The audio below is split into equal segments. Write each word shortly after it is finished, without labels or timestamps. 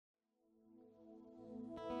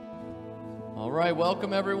All right,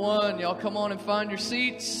 welcome everyone. Y'all come on and find your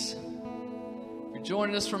seats. If you're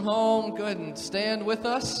joining us from home, go ahead and stand with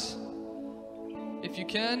us if you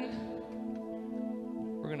can.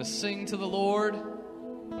 We're going to sing to the Lord.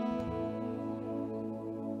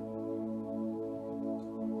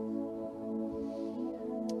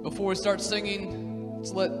 Before we start singing,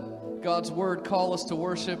 let's let God's word call us to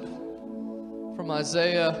worship from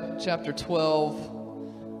Isaiah chapter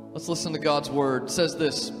 12. Let's listen to God's word. It says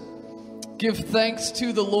this: Give thanks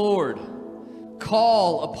to the Lord,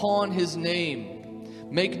 call upon his name,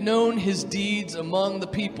 make known his deeds among the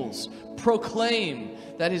peoples, proclaim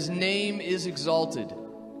that his name is exalted.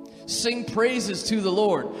 Sing praises to the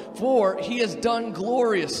Lord, for he has done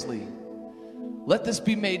gloriously. Let this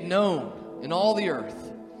be made known in all the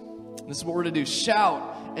earth. This is what we're to do.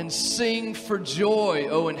 Shout and sing for joy,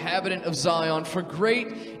 O inhabitant of Zion, for great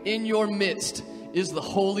in your midst is the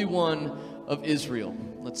Holy One of Israel.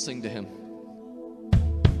 Let's sing to him.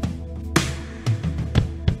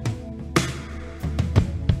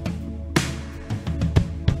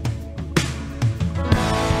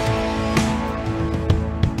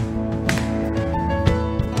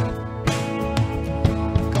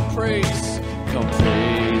 Come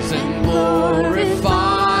praise and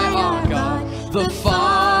glorify our God, the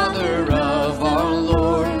Father of our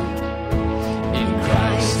Lord. In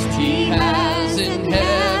Christ he has in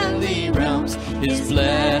heavenly realms his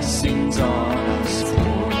blessings on us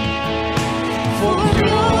for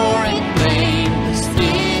pure and blameless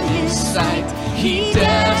in his sight he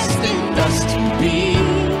destined us to be.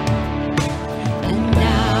 And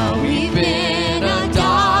now we've been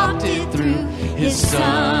adopted through his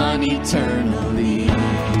Son eternally.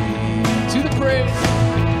 To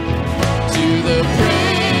the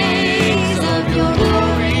praise of your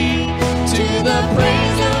glory, to the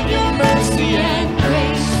praise of your mercy and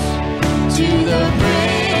grace, to the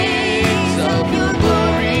praise of your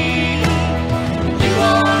glory. You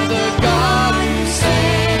are the God who saves.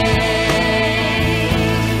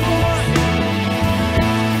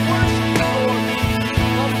 Worship the Lord.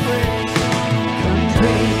 Come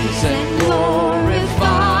praise and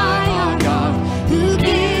glorify our God, who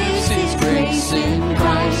gives his grace in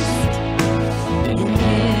Christ. In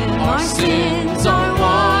him our sins are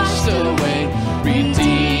washed away,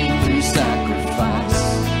 redeemed through sacrifice.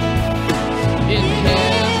 In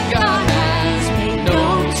him God has made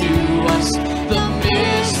known to us the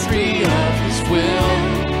mystery of his will,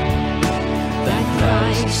 that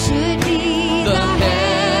Christ should be the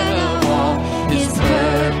head of all his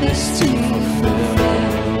purpose to fulfill.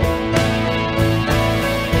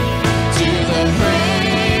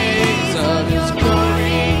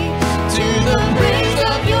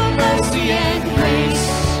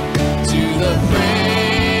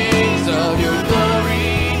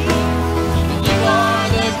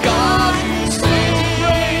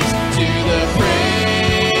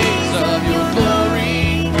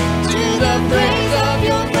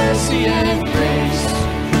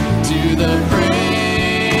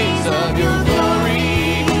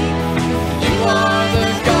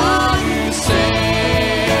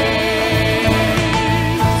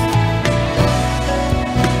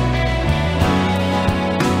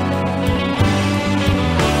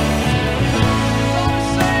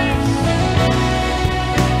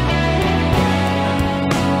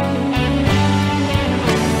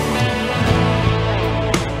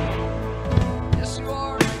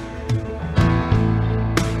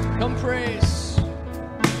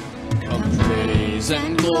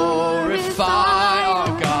 And glorify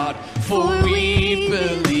our God, for we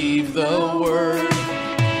believe the word,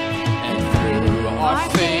 and through our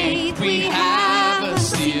faith we have a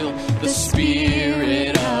seal, the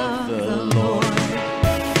Spirit of the Lord.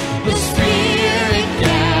 The Spirit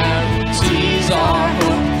guarantees our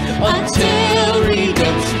hope until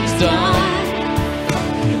redemption's done,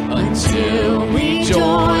 until we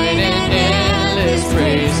join in endless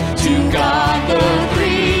praise to God the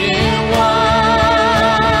Three-in-One.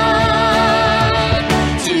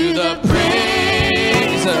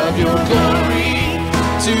 Of your glory,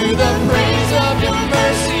 to the praise of your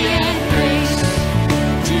mercy and grace,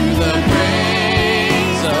 to the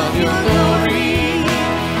praise of your glory.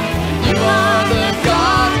 You are the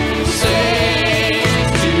God who saves,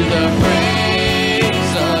 to the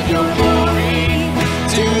praise of your glory,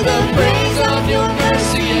 to the praise of your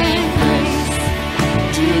mercy and grace,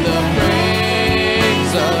 to the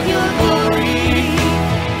praise of your glory.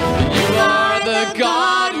 You are the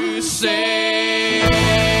God who saves.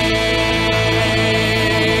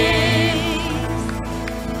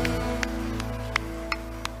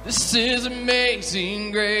 This is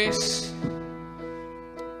amazing grace.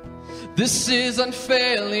 This is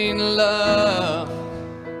unfailing love,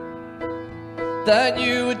 that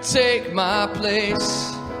you would take my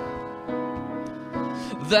place,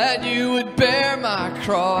 that you would bear my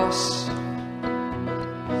cross.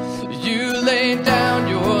 You laid down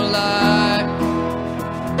your life,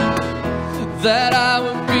 that I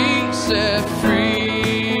would be set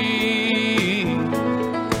free.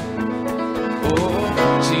 Oh,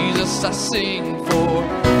 Jesus, I sing for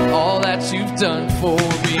all that you've done for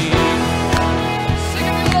me. Sing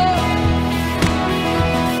of your love.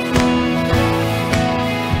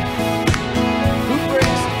 Who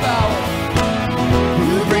breaks the power?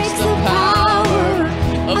 Who breaks the power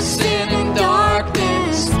of sin and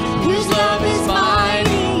darkness? Whose love is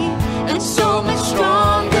mighty and so much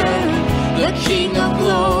stronger. The King of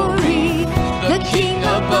glory, the King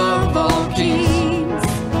above all kings.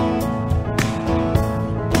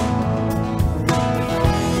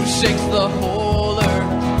 Who shakes the whole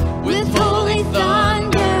earth with holy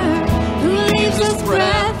thunder, who leaves us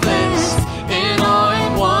breathless in awe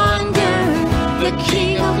and wonder. The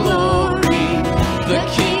King of glory, the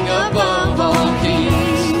King above all kings.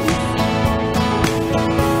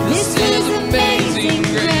 This is amazing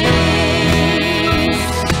grace.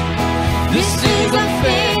 This is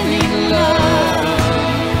unfailing love,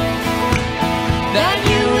 that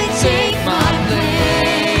you would take my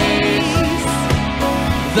place,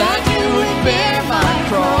 that you would bear my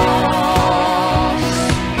cross.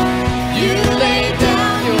 You laid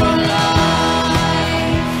down your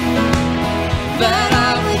life, that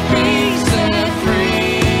I would be set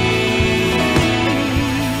free.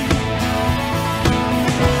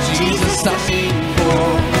 Jesus, I sing for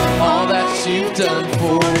all that you've done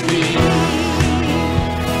for me.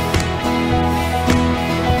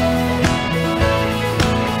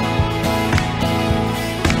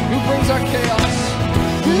 Who brings our chaos?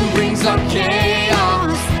 Who brings our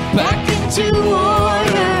chaos back into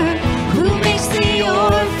order? Who makes the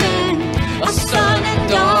orphan a son and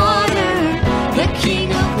daughter? The King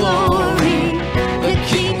of glory, the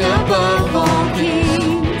King above all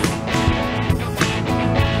kings.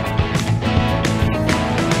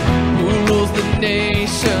 Who rules the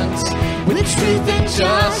nations with truth and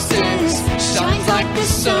justice, shines like the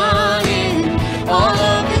sun in all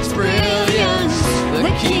of its brilliance. The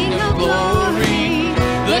King of glory,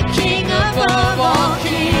 the King above all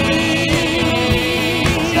kings.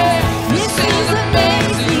 This is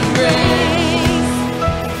amazing grace.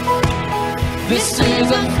 This is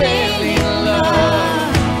unfailing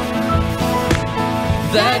love,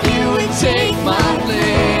 that you would take my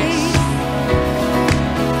place,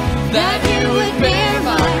 that you would bear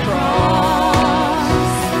my cross.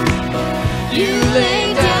 You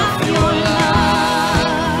laid down your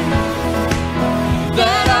life,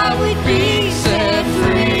 that I would be set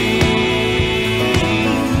free.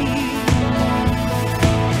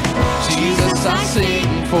 Jesus, I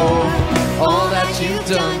sing for all that you've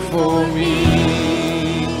done for me.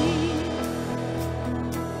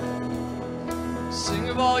 Sing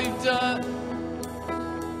of all you've done.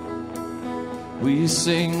 We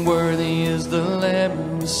sing, worthy is the Lamb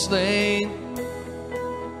who was slain.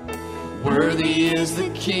 Worthy is the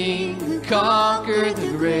King who conquered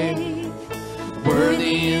the grave.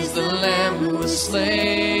 Worthy is the Lamb who was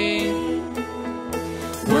slain.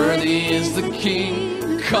 Worthy is the King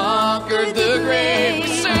who conquered the grave.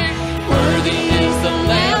 Sing, worthy is the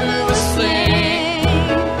Lamb who was slain.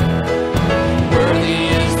 Worthy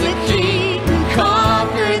is the King who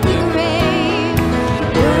conquered the grave.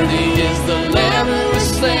 Worthy is the Lamb who was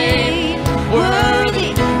slain. Worthy,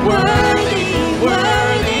 worthy,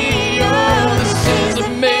 worthy. Oh, this is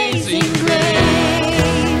amazing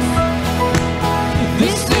grace.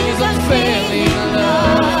 This is unfailing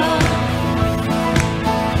love,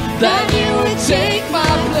 that you would take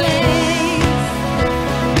my place,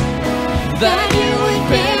 that you would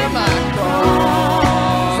bear my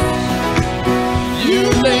cross. You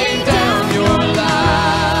laid down your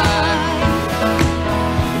life,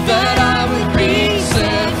 that I would be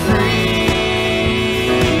set free.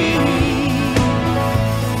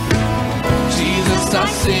 Jesus, I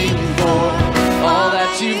sing for all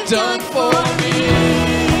that you've done for me.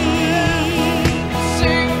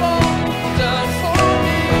 Sing all you've done for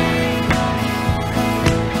me.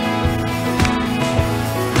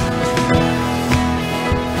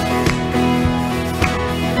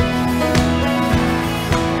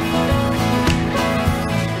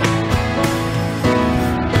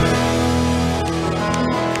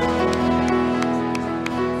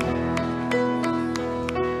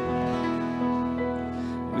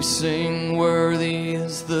 We sing, worthy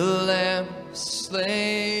is the Lamb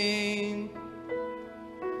slain.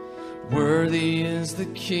 Worthy is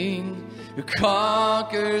the King who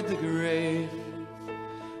conquered the grave.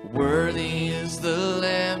 Worthy is the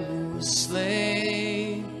Lamb who was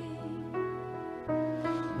slain.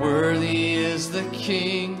 Worthy is the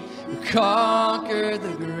King who conquered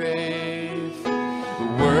the grave.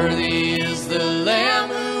 Worthy is the Lamb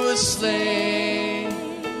who was slain.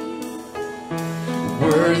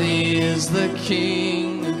 Worthy is the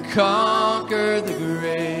King who conquered the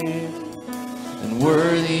grave. And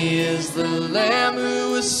worthy is the Lamb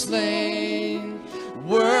who was slain.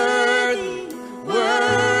 Worthy,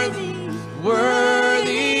 worthy,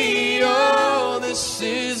 worthy. Oh, this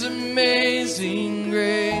is amazing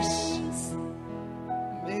grace.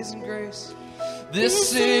 Amazing grace.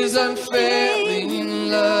 This is unfailing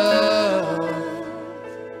love.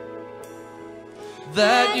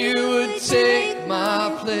 That you would take my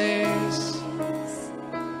place.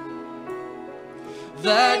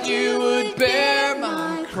 That you would bear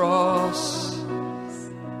my cross.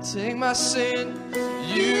 Take my sin.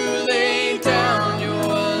 You laid down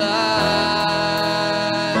your life.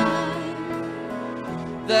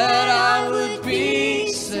 That I would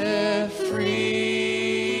be set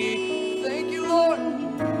free. Thank you, Lord.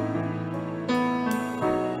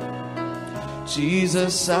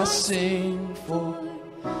 Jesus, I sing for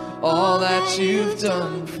all that you've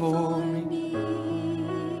done for me.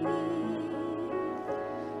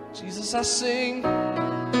 Jesus, I sing.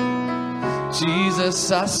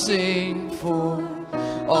 Jesus, I sing for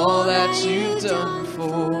all that you've done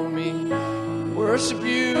for me. Worship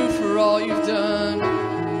you for all you've done.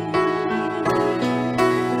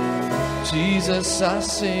 Jesus, I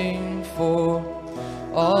sing for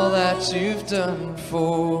all that you've done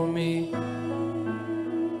for me.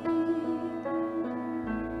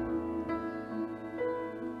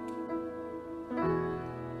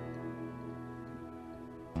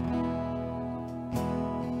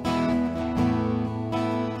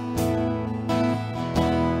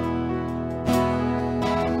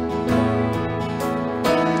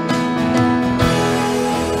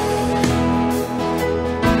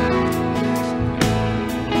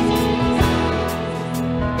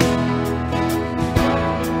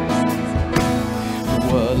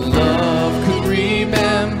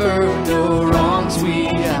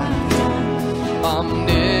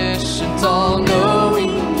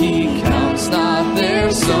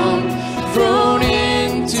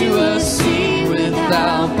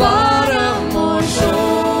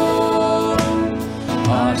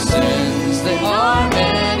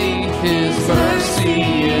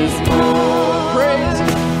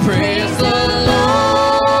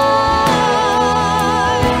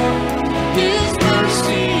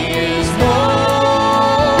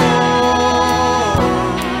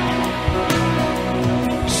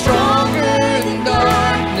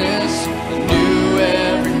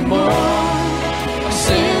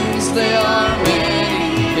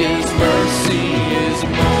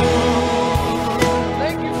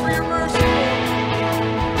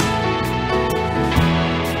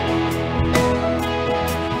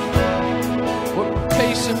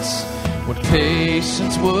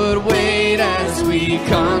 Patience would wait as we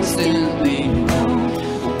constantly know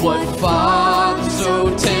what Father so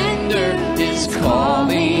tender is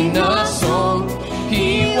calling us home.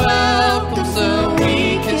 He welcomes the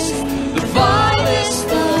weakest, the vilest,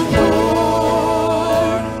 the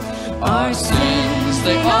poor. Our sins,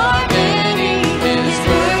 they are many, His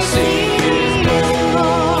mercy is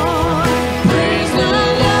more. Praise the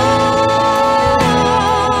Lord,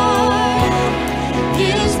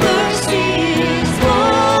 His mercy is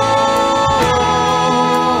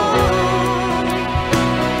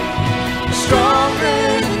stronger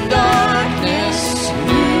than darkness,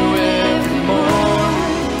 new every morn.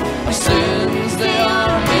 Our sins, they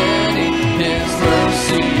are many, His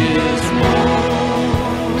mercy is more.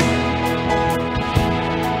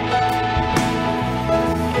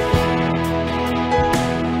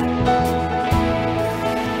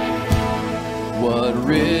 What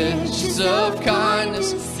riches of kindness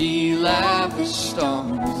He lavished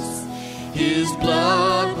on us. His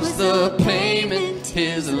blood was the payment,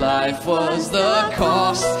 His life was the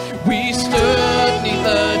cost. We stood neath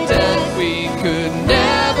a debt we could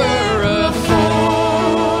never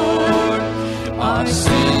afford. Our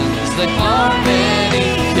sins, they are many,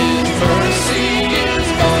 His mercy is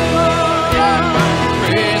more.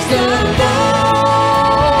 Praise the Lord,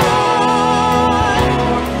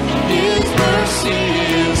 His mercy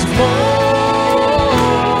is more.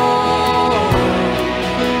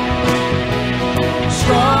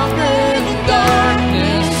 Stronger than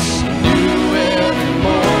darkness, new every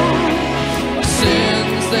morn. Our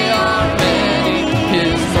sins, they are many,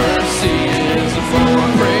 His mercy is more.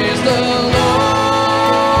 Praise the Lord.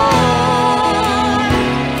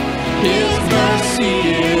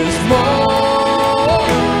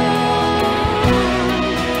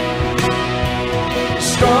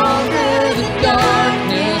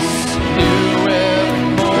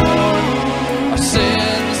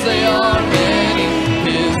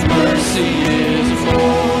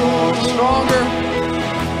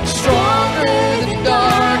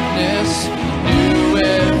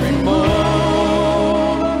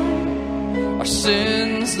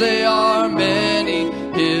 sins, they are many.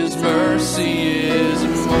 His mercy is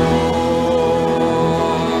more.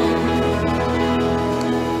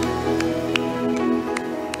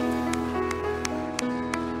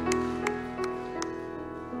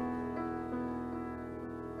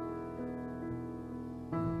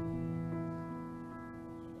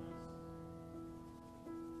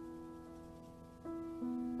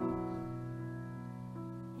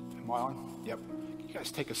 Am I on? Yep. Can you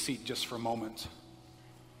guys take a seat just for a moment?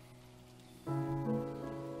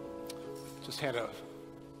 Just had an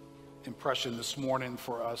impression this morning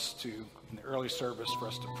for us to, in the early service, for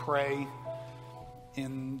us to pray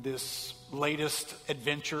in this latest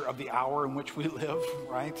adventure of the hour in which we live,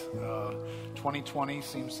 right? 2020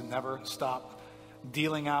 seems to never stop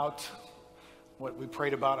dealing out what we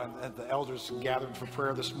prayed about, and the elders gathered for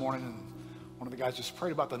prayer this morning, and one of the guys just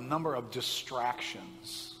prayed about the number of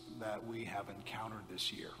distractions that we have encountered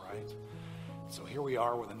this year, right? So here we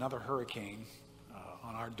are with another hurricane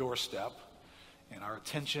on our doorstep, and our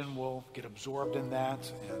attention will get absorbed in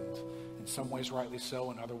that, and in some ways rightly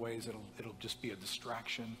so, in other ways it'll just be a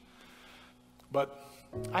distraction. But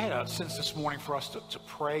I had a sense this morning for us to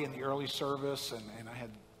pray in the early service, and I had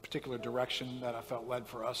particular direction that I felt led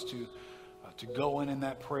for us to go in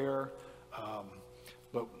that prayer.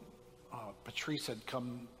 But Patrice had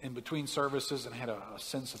come in between services and had a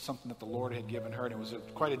sense of something that the Lord had given her, and it was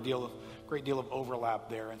great deal of overlap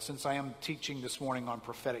there. And since I am teaching this morning on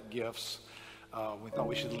prophetic gifts, we thought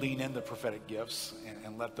we should lean into prophetic gifts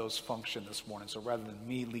and let those function this morning. So rather than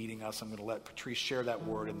me leading us, I'm going to let Patrice share that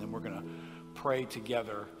word, and then we're going to pray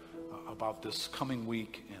together about this coming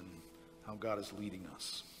week and how God is leading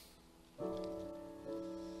us.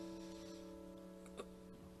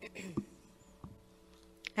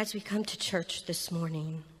 As we come to church this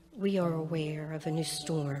morning, we are aware of a new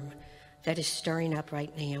storm that is stirring up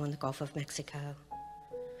right now in the Gulf of Mexico.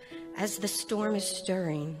 As the storm is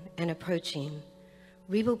stirring and approaching,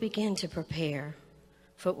 we will begin to prepare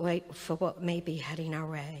for what may be heading our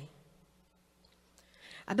way.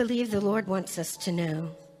 I believe the Lord wants us to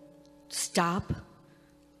know, stop,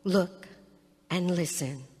 look, and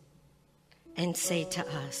listen, and say to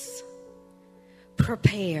us,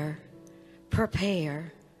 prepare,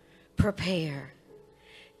 prepare, prepare.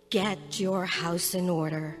 Get your house in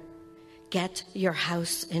order. Get your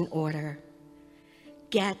house in order.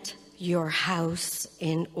 Get your house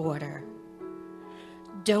in order.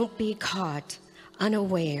 Don't be caught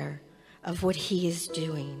unaware of what He is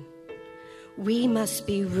doing. We must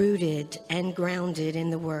be rooted and grounded in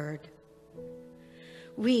the Word.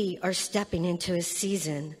 We are stepping into a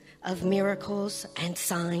season of miracles and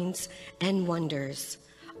signs and wonders,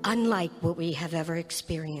 unlike what we have ever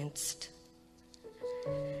experienced.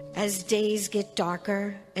 As days get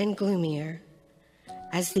darker and gloomier,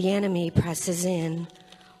 as the enemy presses in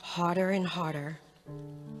harder and harder,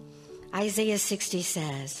 Isaiah 60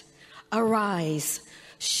 says, "Arise,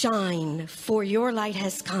 shine, for your light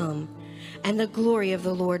has come, and the glory of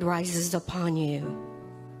the Lord rises upon you."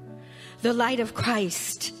 The light of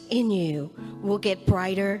Christ in you will get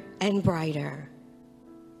brighter and brighter.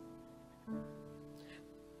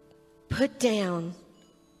 Put down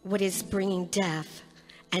what is bringing death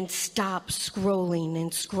and stop scrolling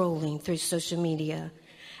and scrolling through social media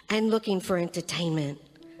and looking for entertainment.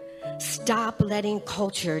 Stop letting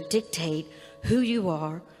culture dictate who you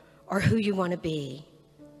are or who you want to be.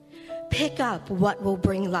 Pick up what will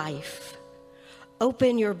bring life.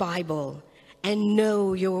 Open your Bible and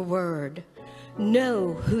know your word.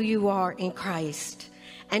 Know who you are in Christ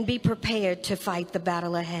and be prepared to fight the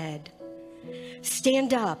battle ahead.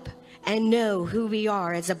 Stand up and know who we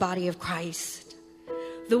are as a body of Christ.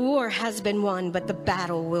 The war has been won, but the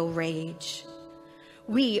battle will rage.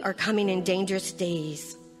 We are coming in dangerous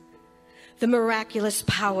days. The miraculous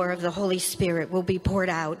power of the Holy Spirit will be poured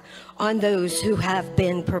out on those who have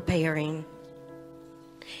been preparing.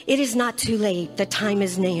 It is not too late. The time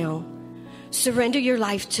is now. Surrender your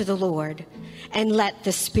life to the Lord and let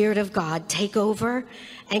the Spirit of God take over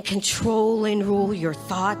and control and rule your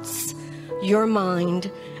thoughts, your mind,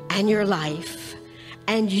 and your life,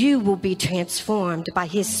 and you will be transformed by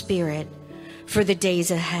His Spirit for the days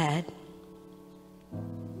ahead.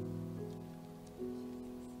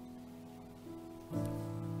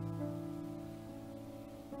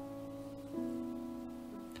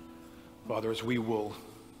 Father, as we will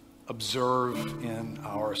observe in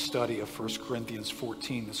our study of 1 Corinthians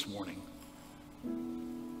 14 this morning,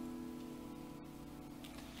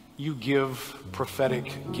 you give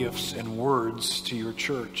prophetic gifts and words to your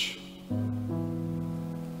church.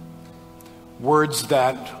 Words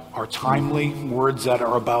that are timely, words that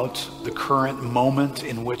are about the current moment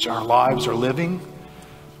in which our lives are living,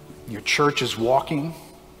 your church is walking.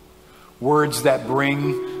 Words that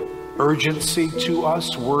bring urgency to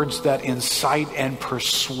us, words that incite and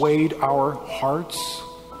persuade our hearts.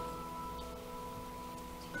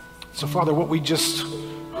 So, Father, what we just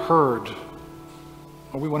heard,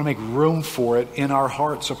 we want to make room for it in our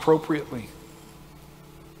hearts appropriately.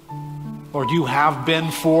 Lord, you have been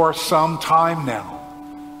for some time now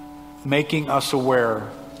making us aware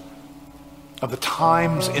of the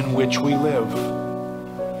times in which we live.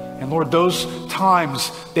 And Lord, those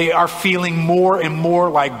times, they are feeling more and more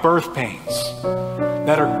like birth pains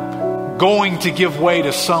that are going to give way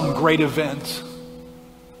to some great event.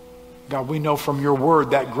 God, we know from your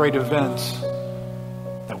word that great event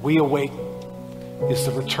that we await is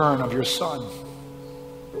the return of your Son.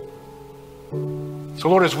 So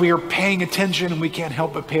Lord, as we are paying attention, and we can't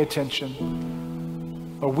help but pay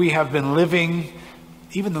attention, Lord, we have been living,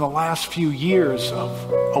 even in the last few years, of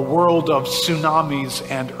a world of tsunamis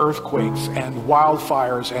and earthquakes and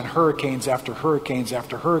wildfires and hurricanes after hurricanes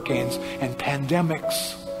after hurricanes and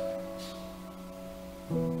pandemics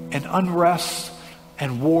and unrest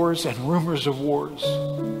and wars and rumors of wars.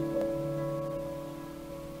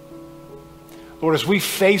 Lord, as we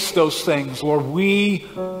face those things, Lord, we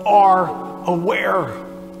are aware.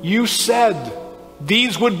 You said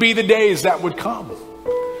these would be the days that would come.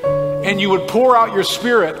 And you would pour out your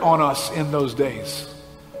Spirit on us in those days.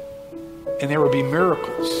 And there would be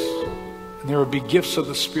miracles. And there would be gifts of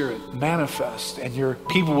the Spirit manifest. And your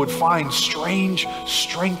people would find strange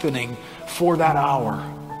strengthening for that hour.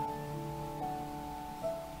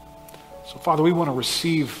 So, Father, we want to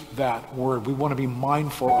receive that word. We want to be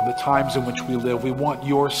mindful of the times in which we live. We want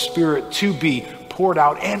your Spirit to be poured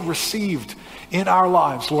out and received in our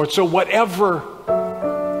lives, Lord. So whatever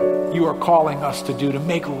you are calling us to do, to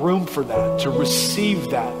make room for that, to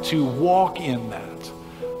receive that, to walk in that.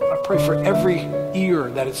 I pray for every ear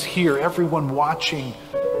that is here, everyone watching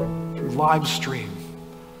through live stream.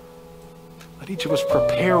 Let each of us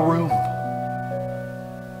prepare room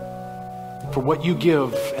for what you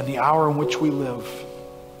give and the hour in which we live.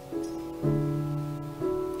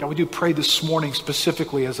 God, we do pray this morning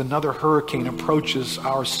specifically as another hurricane approaches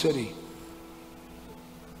our city.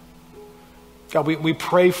 God, we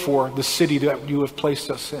pray for the city that you have placed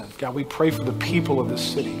us in. God, we pray for the people of this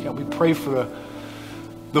city. God, we pray for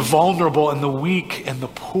the vulnerable and the weak and the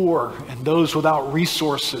poor and those without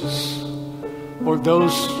resources, or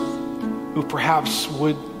those who perhaps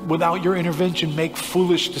would, without your intervention, make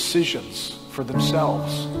foolish decisions for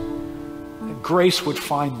themselves. That grace would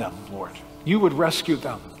find them, Lord. You would rescue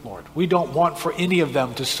them, Lord. We don't want for any of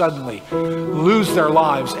them to suddenly lose their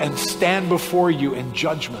lives and stand before you in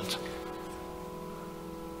judgment.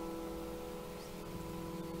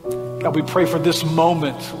 God, we pray for this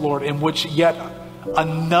moment, Lord, in which yet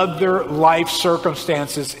another life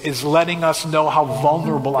circumstances is letting us know how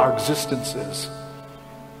vulnerable our existence is.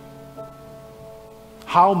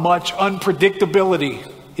 How much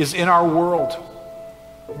unpredictability is in our world.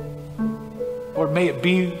 Lord, may it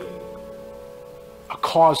be a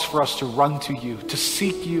cause for us to run to you, to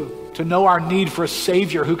seek you, to know our need for a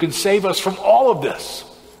Savior who can save us from all of this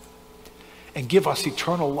and give us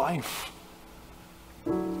eternal life.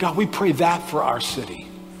 God, we pray that for our city.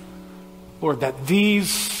 Lord, that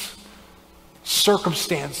these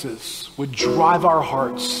circumstances would drive our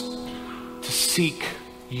hearts to seek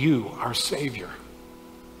you, our Savior.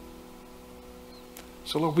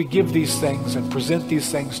 So, Lord, we give these things and present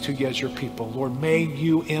these things to you as your people. Lord, may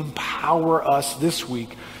you empower us this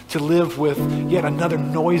week to live with yet another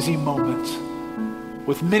noisy moment,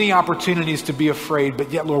 with many opportunities to be afraid,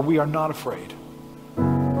 but yet, Lord, we are not afraid.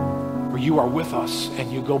 For you are with us,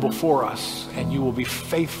 and you go before us, and you will be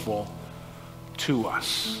faithful to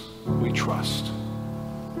us. We trust.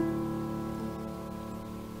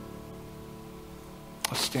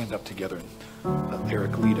 Let's stand up together and let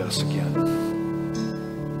Eric lead us again.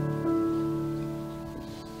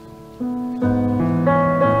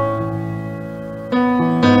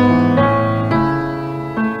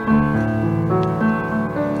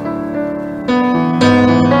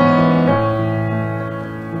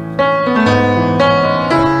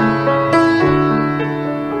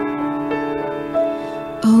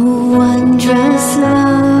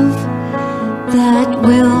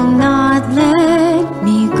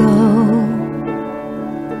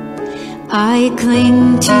 I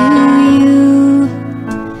cling to you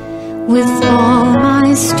with all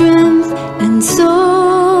my strength and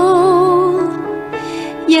soul.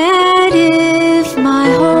 Yet if my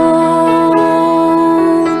hold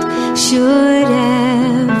should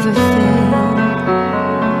ever fail,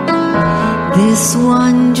 this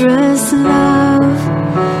wondrous love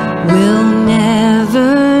will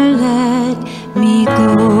never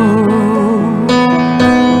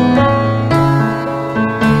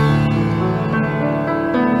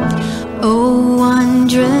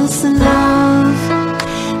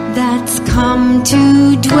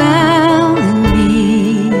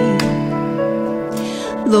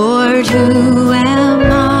who am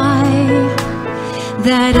I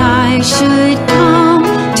that I should come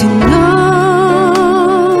to know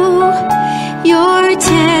your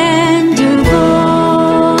tender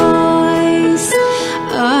voice,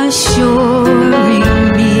 assuring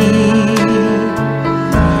me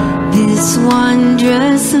this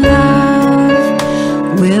wondrous love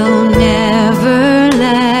will never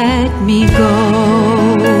let me go.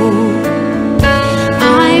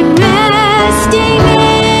 I'm resting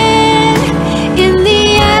in the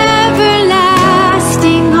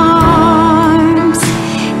everlasting arms,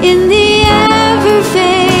 in the ever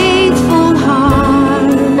faithful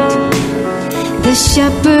heart, the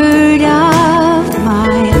shepherd of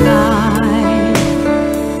my life.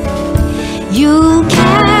 You'll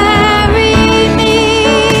carry me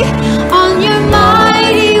on your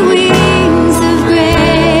mighty wings of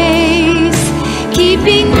grace,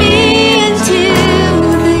 keeping me until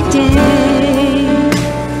the day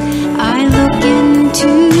I look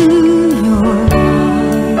into your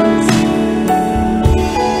eyes.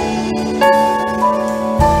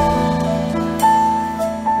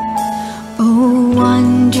 Oh,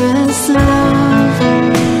 wondrous love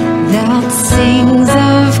that sings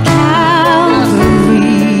of Calvary,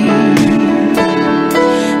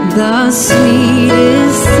 the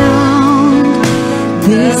sweetest sound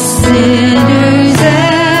this sinner's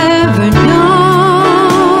ever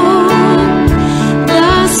known,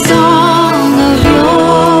 the song of your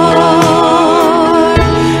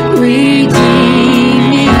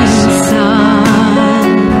redeeming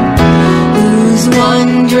Son, whose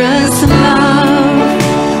wondrous love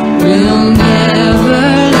will never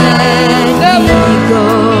let me go.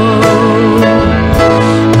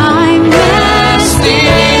 I'm resting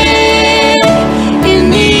in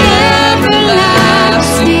the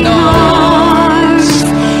everlasting arms,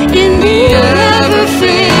 in the ever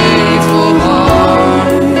faithful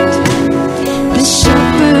heart, the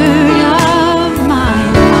shepherd of my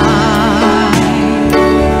life.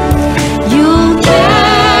 You'll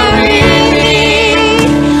carry me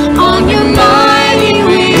on your mighty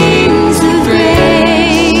wings of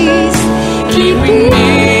grace, keeping me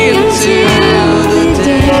until the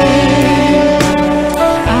day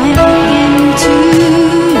I look into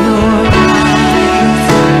your eyes.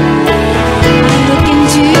 I look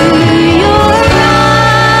into your eyes.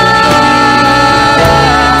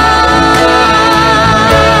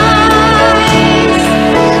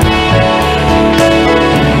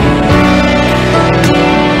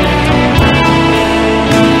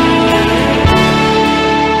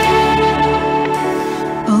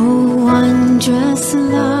 Oh, wondrous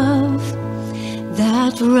love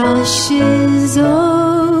that rushes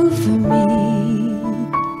over me.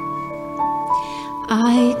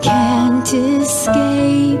 I can't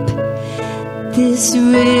escape this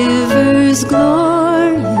river's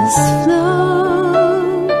glorious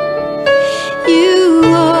flow. You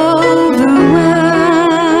overwhelm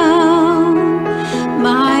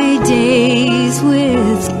my days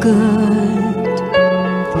with good.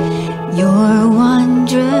 Your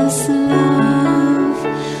wondrous love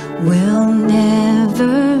will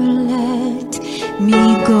never let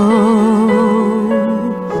me go.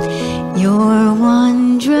 Your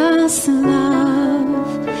wondrous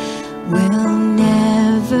love will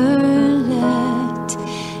never let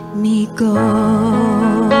me go.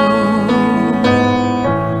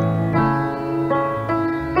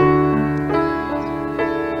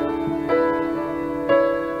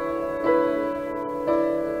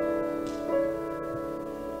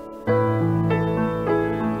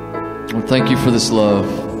 Lord, thank you for this love.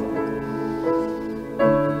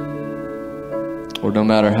 Lord, no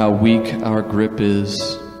matter how weak our grip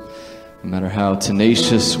is, no matter how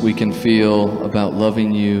tenacious we can feel about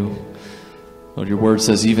loving you, Lord, your word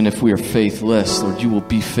says even if we are faithless, Lord, you will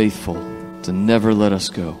be faithful to never let us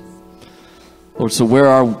go. Lord, so where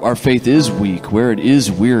our faith is weak, where it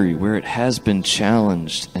is weary, where it has been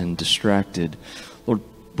challenged and distracted, Lord,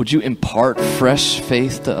 would you impart fresh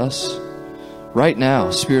faith to us? Right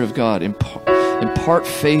now, Spirit of God, impart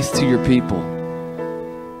faith to your people.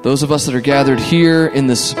 Those of us that are gathered here in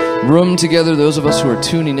this room together, those of us who are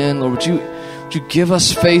tuning in, Lord, would you give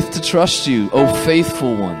us faith to trust you, O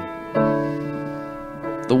faithful one?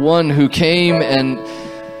 The one who came and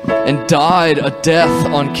died a death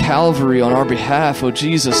on Calvary on our behalf, O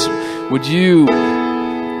Jesus, would you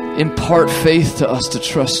impart faith to us to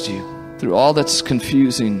trust you through all that's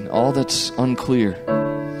confusing, all that's unclear,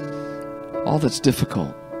 all that's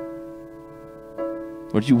difficult.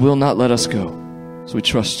 Lord, you will not let us go, so we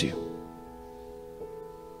trust you.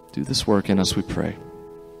 Do this work in us, we pray.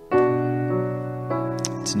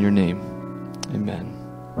 It's in your name. Amen.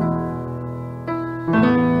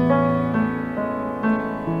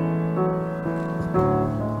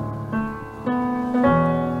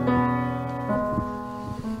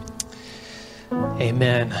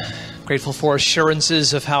 Amen. Grateful for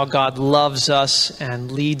assurances of how God loves us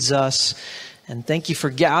and leads us. And thank you for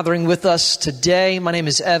gathering with us today. My name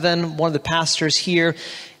is Evan, one of the pastors here.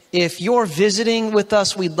 If you're visiting with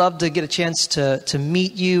us, we'd love to get a chance to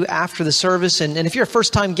meet you after the service. And if you're a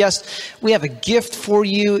first-time guest, we have a gift for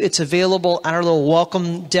you. It's available at our little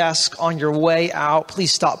welcome desk on your way out.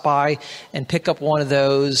 Please stop by and pick up one of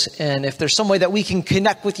those. And if there's some way that we can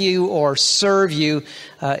connect with you or serve you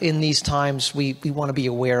in these times, we want to be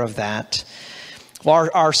aware of that. Well,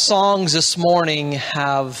 our songs this morning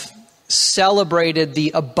have celebrated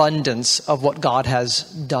the abundance of what God has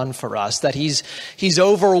done for us, that he's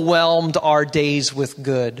overwhelmed our days with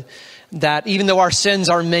good, that even though our sins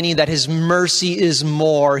are many, that his mercy is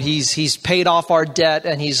more. He's paid off our debt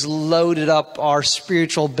and he's loaded up our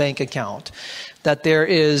spiritual bank account, that there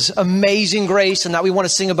is amazing grace and that we want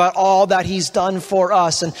to sing about all that he's done for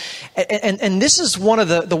us. And this is one of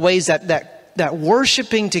the ways that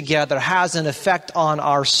worshiping together has an effect on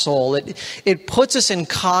our soul. It puts us in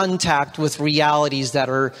contact with realities that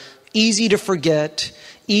are easy to forget,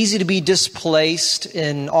 easy to be displaced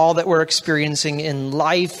in all that we're experiencing in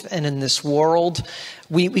life and in this world.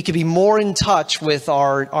 We can be more in touch with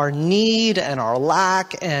our need and our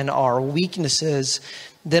lack and our weaknesses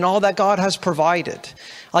than all that God has provided.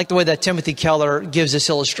 I like the way that Timothy Keller gives this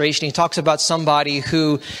illustration. He talks about somebody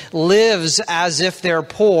who lives as if they're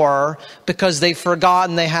poor because they've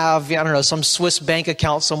forgotten they have, some Swiss bank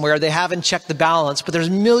account somewhere. They haven't checked the balance, but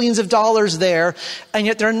there's millions of dollars there, and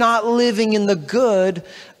yet they're not living in the good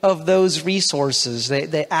of those resources.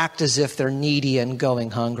 They act as if they're needy and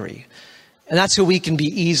going hungry. And that's who we can be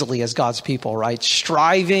easily as God's people, right?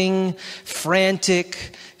 Striving,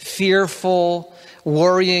 frantic, fearful,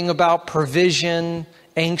 worrying about provision,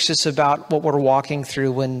 anxious about what we're walking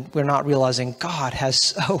through when we're not realizing God has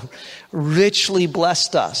so richly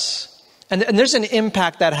blessed us. And there's an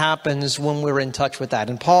impact that happens when we're in touch with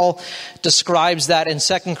that. And Paul describes that in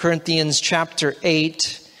 2 Corinthians chapter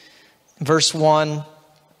 8, verse 1.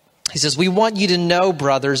 He says, "We want you to know,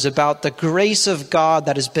 brothers, about the grace of God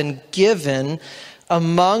that has been given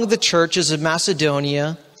among the churches of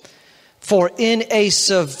Macedonia. For in a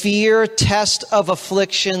severe test of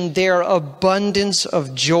affliction, their abundance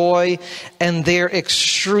of joy and their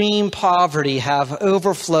extreme poverty have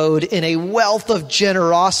overflowed in a wealth of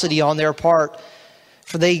generosity on their part.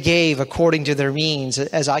 For they gave according to their means,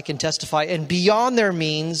 as I can testify, and beyond their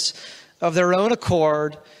means of their own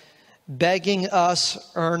accord, begging us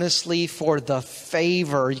earnestly for the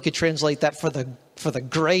favor." You could translate that for the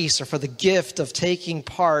grace or for the gift of taking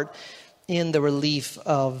part in the relief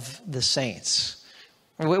of the saints.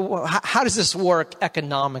 How does this work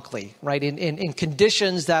economically, right? In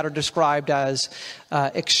conditions that are described as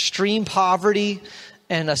extreme poverty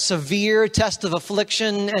and a severe test of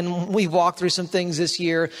affliction, and we walked through some things this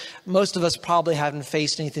year. Most of us probably haven't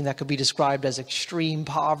faced anything that could be described as extreme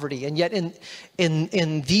poverty. And yet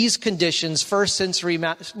in these conditions, first century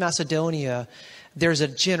Macedonia, there's a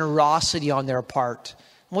generosity on their part.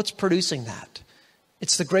 What's producing that?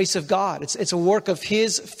 It's the grace of God. It's a work of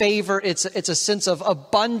his favor. It's a sense of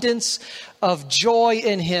abundance, of joy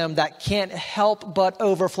in him that can't help but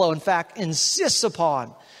overflow. In fact, insists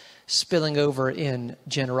upon spilling over in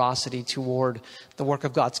generosity toward the work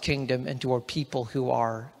of God's kingdom and toward people who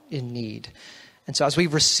are in need. And so as we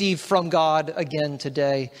receive from God again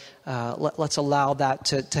today, let's allow that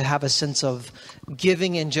to have a sense of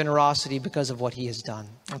giving and generosity because of what he has done.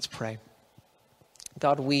 Let's pray.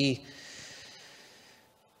 God, we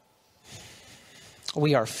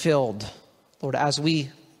are filled, Lord, as we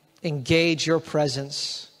engage your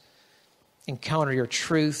presence, encounter your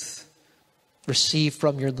truth, receive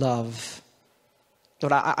from your love.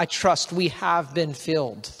 Lord, I trust we have been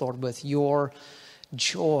filled, Lord, with your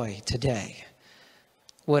joy today.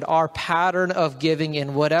 Would our pattern of giving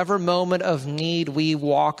in whatever moment of need we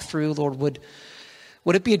walk through, Lord, would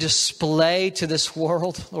it be a display to this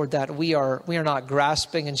world, Lord, that we are not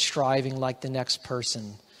grasping and striving like the next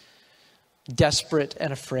person, desperate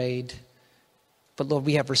and afraid. But Lord,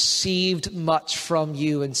 we have received much from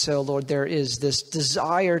you. And so, Lord, there is this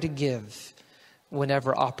desire to give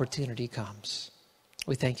whenever opportunity comes.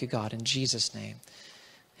 We thank you, God, in Jesus' name.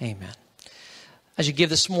 Amen. As you give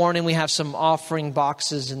this morning, we have some offering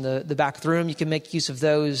boxes in the back of the room. You can make use of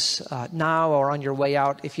those now or on your way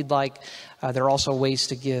out if you'd like. There are also ways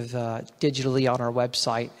to give digitally on our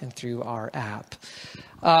website and through our app.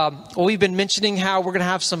 We've been mentioning how we're going to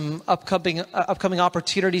have some upcoming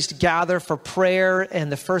opportunities to gather for prayer.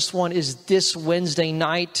 And the first one is this Wednesday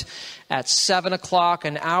night at 7 o'clock,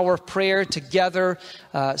 an hour of prayer together,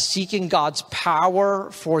 seeking God's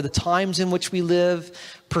power for the times in which we live,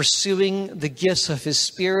 pursuing the gifts of His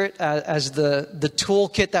Spirit as the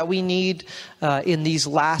toolkit that we need in these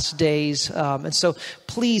last days. And so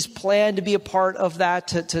please plan to be a part of that,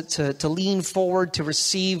 to lean forward, to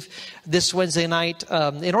receive this Wednesday night.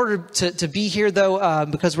 In order to be here, though,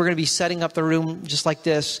 because we're going to be setting up the room just like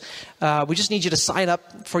this, we just need you to sign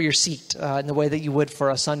up for your seat in the way that you would for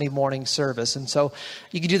a Sunday morning service. And so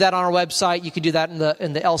you can do that on our website. You can do that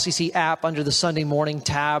in the LCC app under the Sunday morning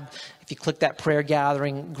tab. If you click that prayer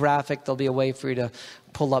gathering graphic, there'll be a way for you to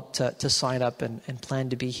pull up to sign up and plan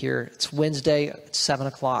to be here. It's Wednesday at 7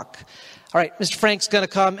 o'clock. All right, Mr. Frank's going to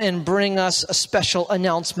come and bring us a special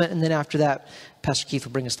announcement, and then after that, Pastor Keith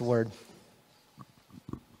will bring us the word.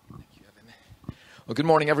 Well, good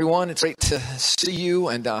morning, everyone. It's great to see you,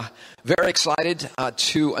 and very excited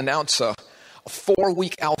to announce a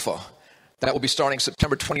 4-week Alpha that will be starting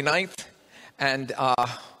September 29th. And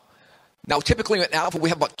now, typically at Alpha, we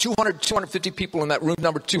have about 200, 250 people in that room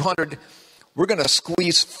number 200. We're going to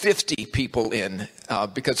squeeze 50 people in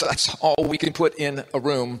because that's all we can put in a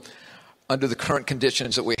room under the current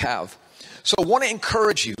conditions that we have. So I want to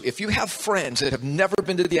encourage you, if you have friends that have never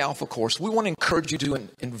been to the Alpha course, we want to encourage you to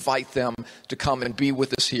invite them to come and be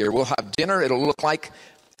with us here. We'll have dinner. It'll look like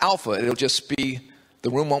Alpha. It'll just be,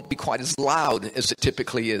 the room won't be quite as loud as it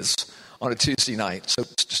typically is on a Tuesday night. So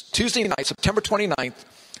Tuesday night, September 29th,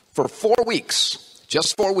 for 4 weeks,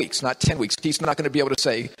 just 4 weeks, not 10 weeks. He's not going to be able to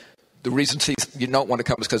say the reason you don't want to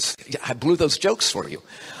come is because I blew those jokes for you.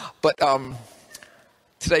 But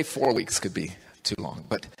today, 4 weeks could be too long.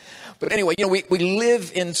 But anyway, we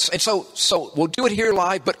live in, and so we'll do it here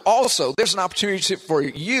live, but also there's an opportunity for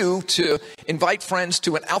you to invite friends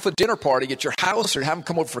to an Alpha dinner party at your house, or have them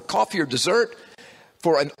come over for coffee or dessert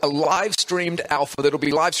for a live streamed Alpha that'll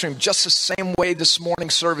be live streamed just the same way this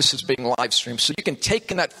morning's service is being live streamed. So you can take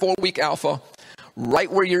in that 4-week Alpha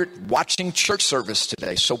right where you're watching church service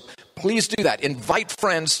today. So please do that. Invite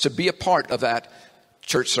friends to be a part of that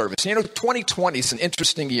church service. 2020 is an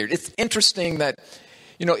interesting year. It's interesting that,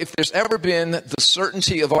 if there's ever been the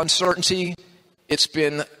certainty of uncertainty, it's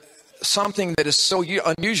been something that is so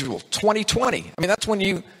unusual. 2020. I mean, that's when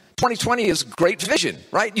 2020 is great vision,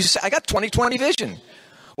 right? You say, I got 2020 vision.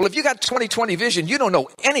 Well, if you got 2020 vision, you don't know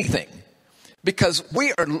anything, because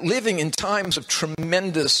we are living in times of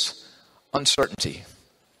tremendous uncertainty.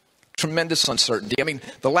 Tremendous uncertainty. I mean,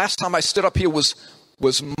 the last time I stood up here was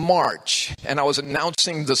March, and I was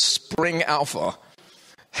announcing the spring Alpha.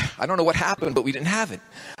 I don't know what happened, but we didn't have it.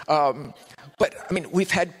 But, I mean,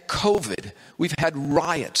 we've had COVID. We've had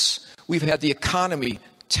riots. We've had the economy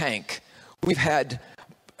tank. We've had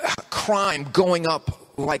crime going up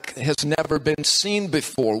like has never been seen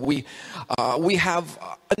before. We have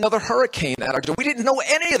another hurricane at our door. We didn't know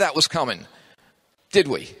any of that was coming, did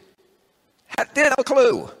we? Didn't have a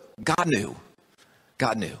clue. God knew.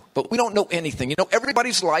 God knew. But we don't know anything.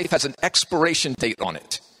 Everybody's life has an expiration date on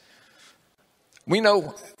it. We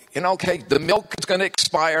know, okay, the milk is going to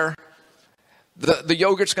expire. The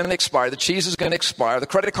yogurt's going to expire. The cheese is going to expire. The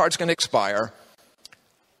credit card's going to expire.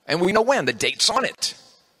 And we know when. The date's on it.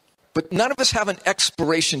 But none of us have an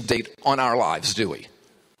expiration date on our lives, do we?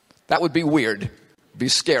 That would be weird. Be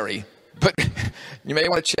scary. But you may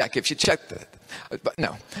want to check. If you check that. But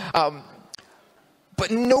no. But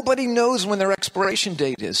nobody knows when their expiration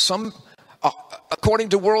date is. According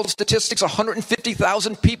to world statistics,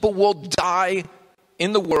 150,000 people will die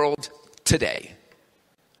in the world today.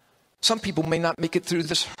 Some people may not make it through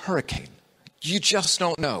this hurricane. You just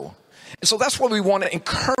don't know. And so that's what we want to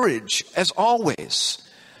encourage, as always.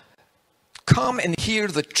 Come and hear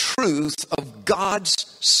the truth of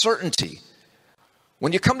God's certainty.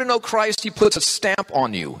 When you come to know Christ, He puts a stamp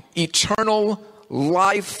on you. Eternal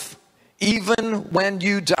life. Even when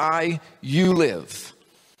you die, you live.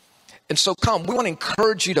 And so come, we want to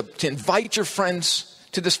encourage you to invite your friends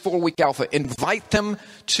to this 4-week Alpha. Invite them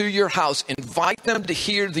to your house. Invite them to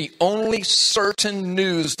hear the only certain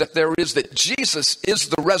news that there is, that Jesus is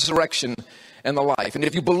the resurrection and the life. And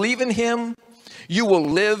if you believe in Him, you will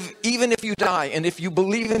live even if you die. And if you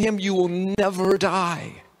believe in Him, you will never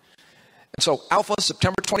die. And so Alpha,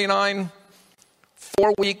 September 29,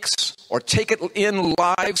 4 weeks, or take it in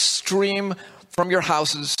live stream from your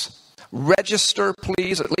houses. Register,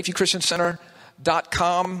 please, at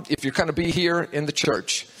LakeviewChristianCenter.com if you're going to be here in the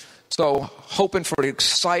church. So, hoping for an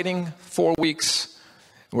exciting 4 weeks.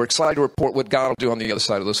 We're excited to report what God will do on the other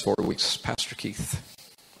side of those 4 weeks. Pastor Keith.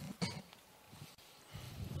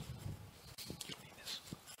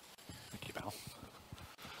 Thank you, Val.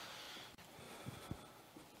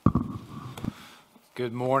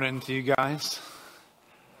 Good morning to you guys.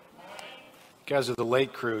 You guys are the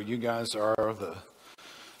late crew. You guys are the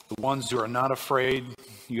ones who are not afraid.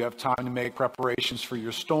 You have time to make preparations for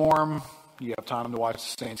your storm. You have time to watch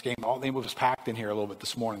the Saints game. All they was packed in here a little bit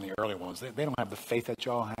this morning, the early ones. They don't have the faith that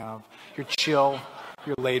y'all have. You're chill.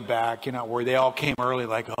 You're laid back. You're not worried. They all came early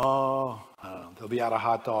like, they'll be out of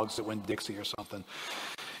hot dogs at Winn-Dixie or something.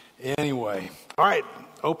 Anyway, all right,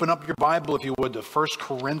 open up your Bible, if you would, to 1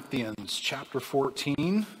 Corinthians chapter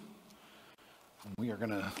 14. We are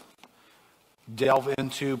going to delve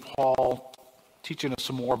into Paul teaching us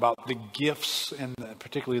some more about the gifts, and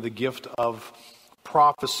particularly the gift of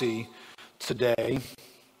prophecy today.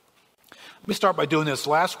 Let me start by doing this.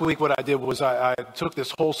 Last week what I did was I took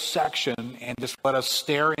this whole section and just let us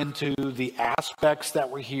stare into the aspects that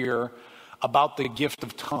were here about the gift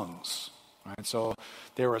of tongues. Right? So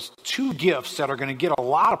there was two gifts that are going to get a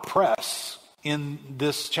lot of press in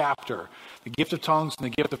this chapter. The gift of tongues and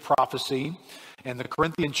the gift of prophecy. And the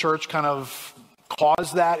Corinthian church kind of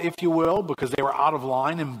caused that, if you will, because they were out of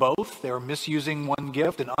line in both. They were misusing one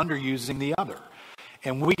gift and underusing the other.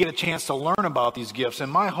 And we get a chance to learn about these gifts.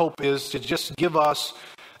 And my hope is to just give us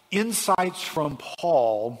insights from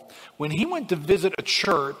Paul. When he went to visit a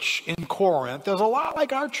church in Corinth, there's a lot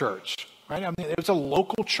like our church, right? I mean, it's a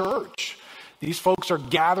local church. These folks are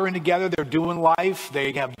gathering together. They're doing life.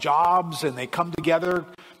 They have jobs, and they come together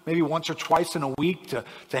maybe once or twice in a week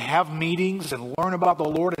to have meetings and learn about the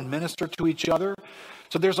Lord and minister to each other.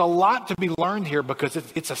 So there's a lot to be learned here because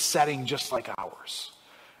it's a setting just like ours.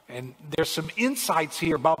 And there's some insights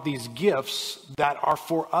here about these gifts that are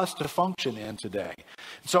for us to function in today.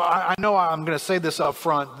 So I know I'm going to say this up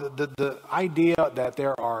front. The idea that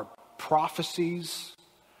there are prophecies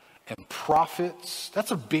and prophets, that's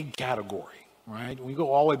a big category, right? We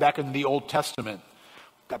go all the way back into the Old Testament.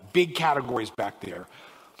 Got big categories back there.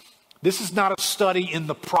 This is not a study in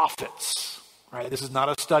the prophets, right? This is not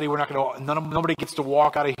a study. Nobody gets to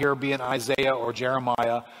walk out of here being Isaiah or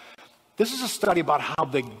Jeremiah. This is a study about how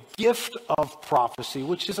the gift of prophecy,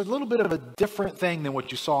 which is a little bit of a different thing than what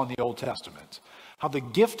you saw in the Old Testament, how the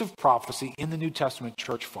gift of prophecy in the New Testament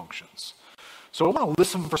church functions. So I want to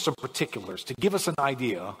listen for some particulars to give us an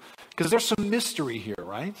idea, because there's some mystery here,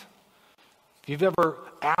 right? If you've ever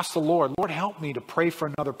asked the Lord, help me to pray for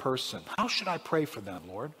another person. How should I pray for them,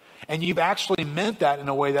 Lord? And you've actually meant that in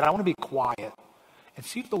a way that I want to be quiet and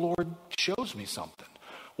see if the Lord shows me something.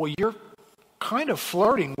 Well, you're kind of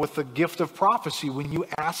flirting with the gift of prophecy when you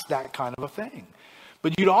ask that kind of a thing.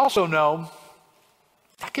 But you'd also know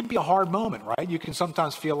that can be a hard moment, right? You can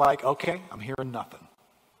sometimes feel like, okay, I'm hearing nothing.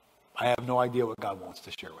 I have no idea what God wants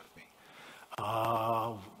to share with me.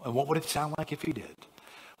 And what would it sound like if he did?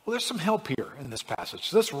 Well, there's some help here in this passage.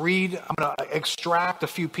 So let's read. I'm going to extract a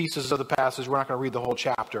few pieces of the passage. We're not going to read the whole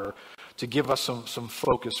chapter to give us some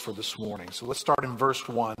focus for this morning. So let's start in verse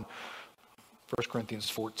 1, 1 Corinthians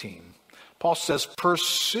 14. Paul says,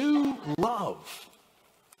 pursue love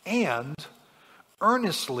and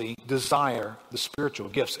earnestly desire the spiritual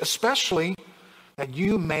gifts, especially that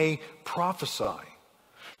you may prophesy.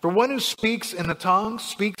 For one who speaks in the tongue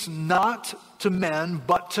speaks not to men,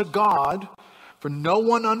 but to God, for no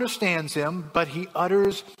one understands him, but he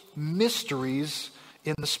utters mysteries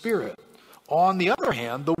in the Spirit. On the other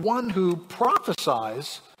hand, the one who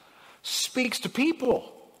prophesies speaks to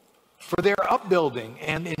people for their upbuilding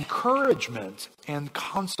and encouragement and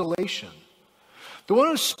consolation. The one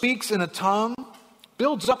who speaks in a tongue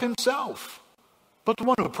builds up himself, but the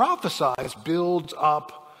one who prophesies builds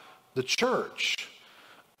up the church.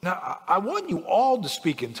 Now, I want you all to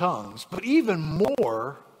speak in tongues, but even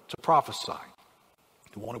more to prophesy.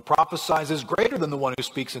 The one who prophesies is greater than the one who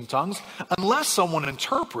speaks in tongues, unless someone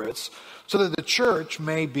interprets, so that the church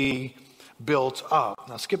may be built up.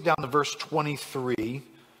 Now, skip down to verse 23.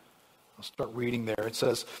 I'll start reading there. It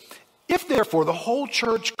says, if therefore the whole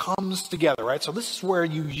church comes together, right? So this is where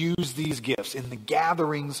you use these gifts, in the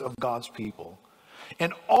gatherings of God's people.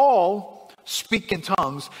 And all speak in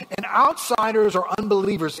tongues, and outsiders or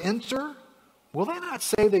unbelievers enter, will they not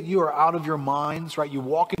say that you are out of your minds, right? You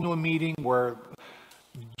walk into a meeting where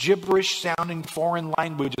gibberish sounding foreign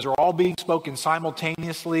languages are all being spoken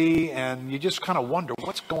simultaneously, and you just kind of wonder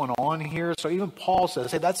what's going on here. So even Paul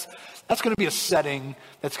says, hey, that's going to be a setting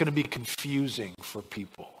that's going to be confusing for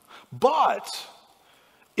people. But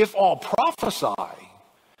if all prophesy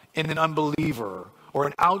and an unbeliever or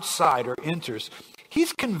an outsider enters,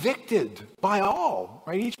 he's convicted by all,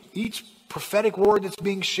 right? Each prophetic word that's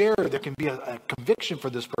being shared, there can be a conviction for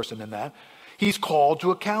this person in that. He's called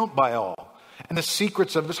to account by all. And the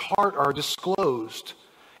secrets of his heart are disclosed.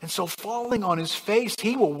 And so falling on his face,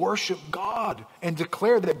 he will worship God and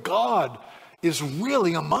declare that God is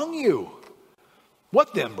really among you.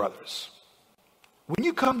 What then, brothers? When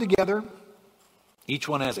you come together, Each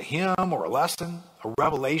one has a hymn or a lesson, a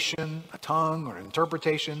revelation, a tongue or an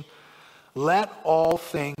interpretation. Let all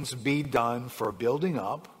things be done for building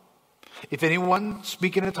up. If anyone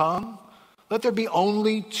speak in a tongue, let there be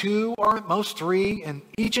only 2 or at most 3, and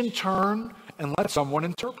each in turn, and let someone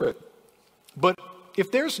interpret. But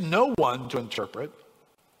if there's no one to interpret,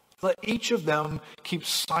 let each of them keep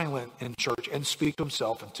silent in church and speak to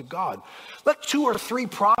himself and to God. Let 2 or 3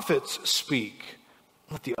 prophets speak.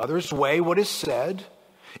 Let the others weigh what is said.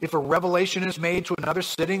 If a revelation is made to another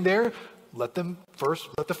sitting there, let the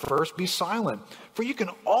first be silent. For you can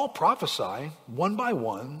all prophesy one by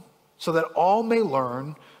one, so that all may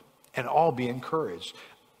learn and all be encouraged.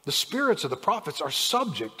 The spirits of the prophets are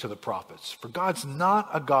subject to the prophets, for God's not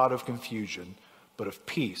a God of confusion, but of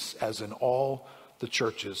peace, as in all the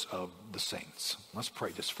churches of the saints. Let's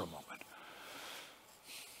pray just for a moment.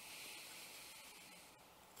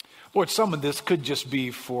 Lord, some of this could just be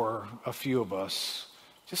for a few of us,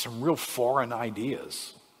 just some real foreign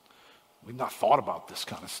ideas. We've not thought about this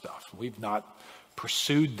kind of stuff. We've not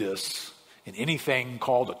pursued this in anything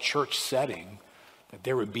called a church setting, that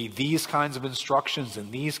there would be these kinds of instructions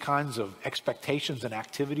and these kinds of expectations and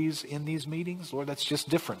activities in these meetings. Lord, that's just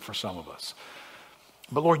different for some of us.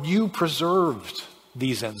 But Lord, you preserved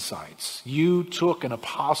these insights. You took an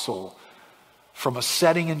apostle from a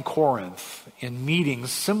setting in Corinth in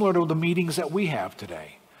meetings similar to the meetings that we have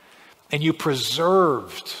today. And you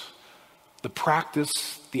preserved the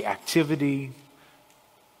practice, the activity,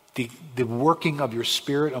 the working of your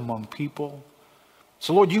Spirit among people.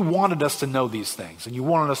 So Lord, you wanted us to know these things and you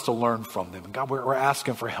wanted us to learn from them. And God, we're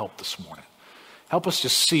asking for help this morning. Help us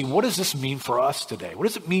just see, what does this mean for us today? What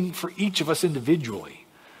does it mean for each of us individually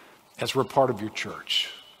as we're part of your church?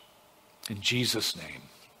 In Jesus' name,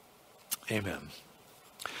 amen.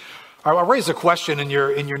 All right, I'll raise a question in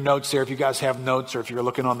your notes there, if you guys have notes or if you're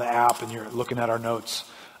looking on the app and you're looking at our notes.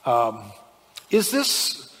 Is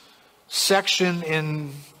this section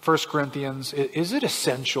in 1 Corinthians, is it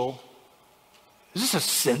essential? Is this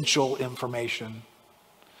essential information?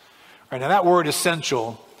 All right, now that word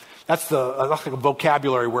essential, that's like a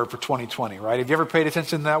vocabulary word for 2020, right? Have you ever paid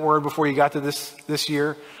attention to that word before you got to this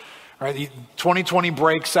year? All right, 2020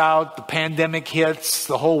 breaks out, the pandemic hits,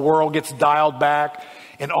 the whole world gets dialed back,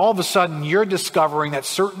 and all of a sudden you're discovering that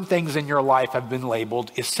certain things in your life have been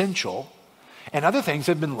labeled essential, and other things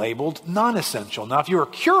have been labeled non-essential. Now, if you were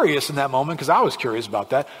curious in that moment, because I was curious about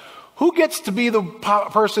that, who gets to be the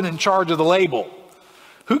person in charge of the label?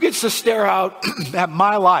 Who gets to stare out at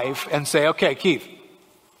my life and say, okay, Keith, you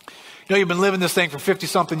know, you've been living this thing for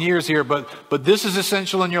 50-something years here, but this is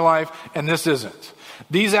essential in your life and this isn't.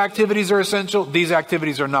 These activities are essential, these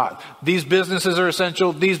activities are not. These businesses are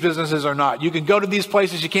essential, these businesses are not. You can go to these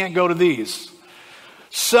places, you can't go to these.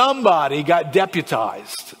 Somebody got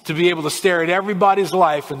deputized to be able to stare at everybody's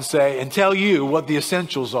life and say, and tell you what the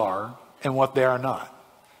essentials are and what they are not.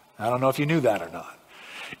 I don't know if you knew that or not.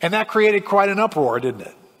 And that created quite an uproar, didn't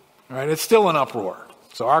it? Right? It's still an uproar.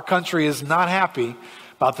 So our country is not happy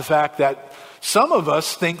about the fact that some of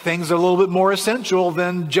us think things are a little bit more essential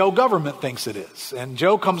than Joe government thinks it is. And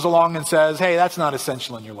Joe comes along and says, hey, that's not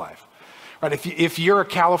essential in your life. Right? If you're a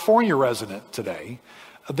California resident today,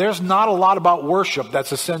 there's not a lot about worship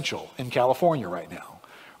that's essential in California right now.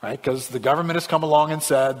 Right? Because the government has come along and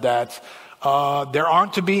said that there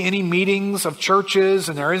aren't to be any meetings of churches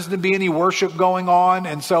and there isn't to be any worship going on.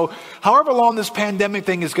 And so however long this pandemic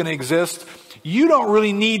thing is going to exist, you don't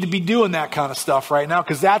really need to be doing that kind of stuff right now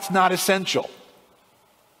because that's not essential.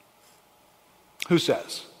 Who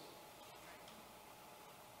says?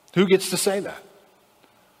 Who gets to say that?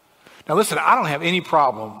 Now listen, I don't have any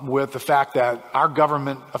problem with the fact that our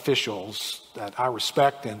government officials that I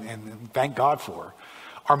respect and thank God for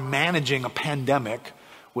are managing a pandemic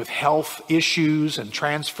with health issues and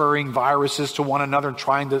transferring viruses to one another and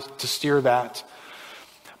trying to steer that.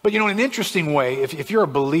 But, you know, in an interesting way, if you're a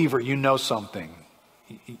believer, you know something.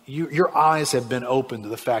 Your eyes have been opened to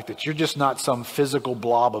the fact that you're just not some physical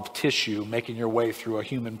blob of tissue making your way through a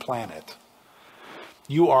human planet.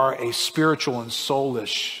 You are a spiritual and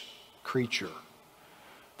soulish creature.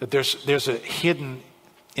 That there's a hidden,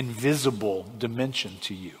 invisible dimension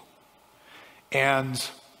to you. And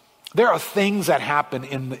there are things that happen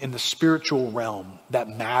in the spiritual realm that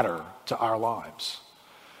matter to our lives.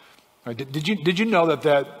 Right? Did you know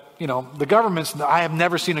that you know the government's? I have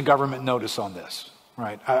never seen a government notice on this.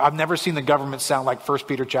 Right? I've never seen the government sound like 1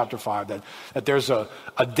 Peter chapter 5 that there's a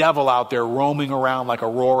devil out there roaming around like a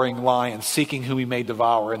roaring lion, seeking who he may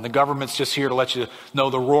devour, and the government's just here to let you know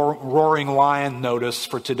the roaring lion notice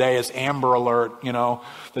for today is Amber Alert. You know,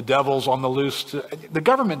 the devil's on the loose. The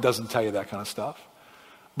government doesn't tell you that kind of stuff.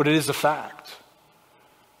 But it is a fact.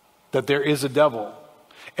 that there is a devil.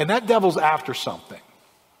 And that devil's after something,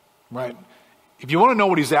 right? If you want to know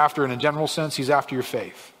what he's after in a general sense, he's after your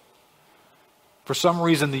faith. For some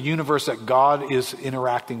reason, the universe that God is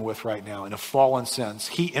interacting with right now, in a fallen sense,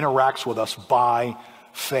 he interacts with us by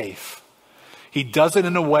faith. He does it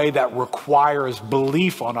in a way that requires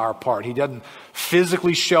belief on our part. He doesn't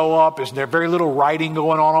physically show up. There's very little writing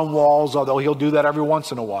going on walls, although he'll do that every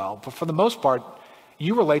once in a while. But for the most part,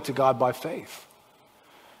 you relate to God by faith.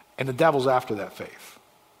 And the devil's after that faith.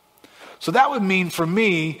 So that would mean for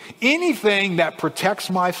me, anything that protects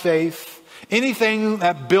my faith, anything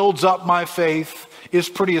that builds up my faith is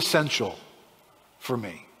pretty essential for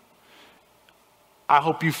me. I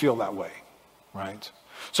hope you feel that way, right?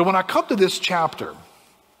 So when I come to this chapter,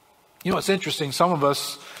 it's interesting. Some of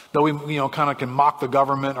us, though we, kind of can mock the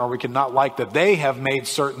government, or we can not like that they have made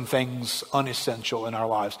certain things unessential in our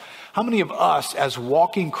lives. How many of us as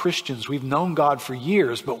walking Christians, we've known God for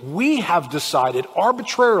years, but we have decided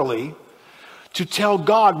arbitrarily to tell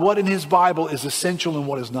God what in his Bible is essential and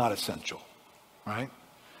what is not essential, right?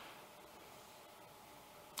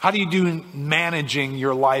 How do you do managing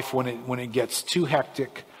your life when it gets too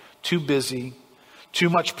hectic, too busy, too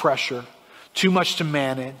much pressure, too much to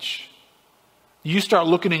manage? You start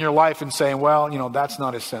looking in your life and saying, well, that's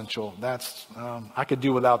not essential. That's I could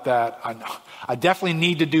do without that. I definitely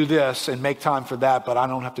need to do this and make time for that, but I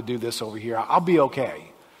don't have to do this over here. I'll be okay.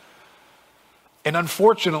 And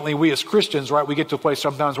unfortunately, we as Christians, right, we get to a place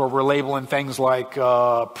sometimes where we're labeling things like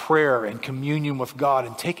prayer and communion with God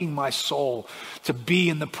and taking my soul to be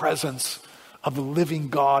in the presence of the living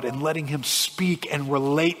God and letting him speak and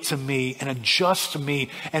relate to me and adjust to me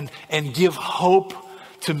and give hope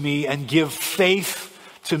to me and give faith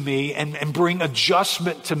to me and bring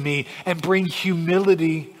adjustment to me and bring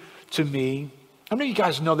humility to me. How many of you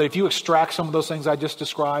guys know that if you extract some of those things I just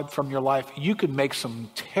described from your life, you could make some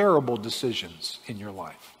terrible decisions in your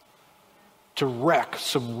life to wreck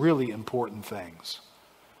some really important things?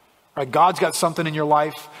 Right? God's got something in your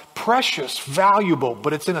life, precious, valuable,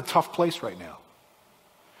 but it's in a tough place right now.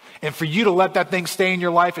 And for you to let that thing stay in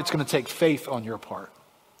your life, it's going to take faith on your part.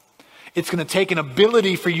 It's going to take an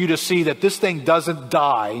ability for you to see that this thing doesn't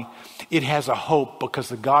die. It has a hope because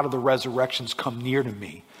the God of the resurrection's come near to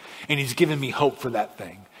me. And he's given me hope for that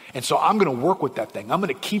thing. And so I'm going to work with that thing. I'm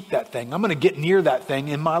going to keep that thing. I'm going to get near that thing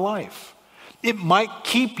in my life. It might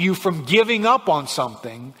keep you from giving up on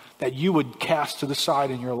something that you would cast to the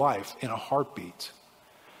side in your life in a heartbeat.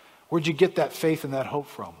 Where'd you get that faith and that hope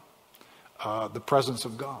from? The presence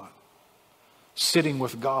of God. Sitting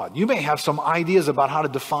with God. You may have some ideas about how to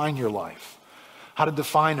define your life. How to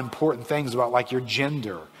define important things about like your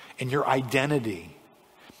gender and your identity.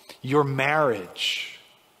 Your marriage.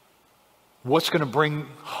 What's going to bring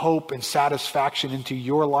hope and satisfaction into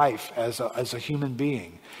your life as a human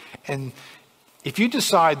being. And if you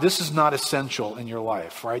decide this is not essential in your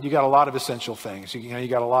life, right? You got a lot of essential things. You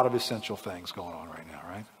got a lot of essential things going on right now,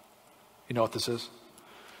 right? You know what this is?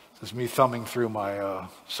 This is me thumbing through my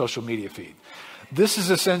social media feed. This is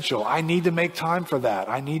essential. I need to make time for that.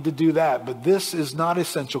 I need to do that. But this is not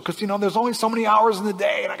essential because, there's only so many hours in the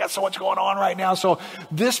day and I got so much going on right now. So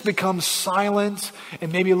this becomes silent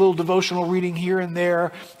and maybe a little devotional reading here and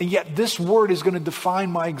there. And yet this word is going to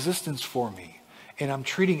define my existence for me. And I'm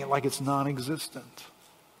treating it like it's non-existent.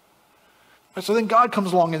 So then God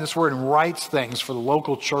comes along in this word and writes things for the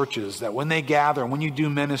local churches that when they gather and when you do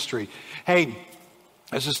ministry, hey,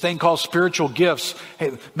 there's this thing called spiritual gifts.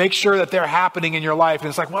 Hey, make sure that they're happening in your life. And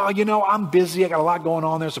it's like, well, I'm busy. I got a lot going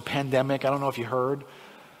on. There's a pandemic. I don't know if you heard.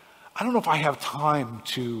 I don't know if I have time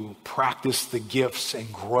to practice the gifts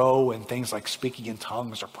and grow in things like speaking in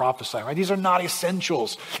tongues or prophesying. Right? These are not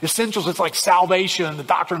essentials. Essentials, it's like salvation, the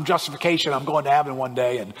doctrine of justification. I'm going to heaven one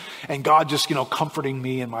day and God just, comforting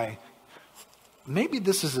me in my... Maybe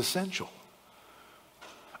this is essential.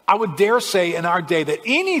 I would dare say in our day that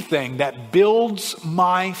anything that builds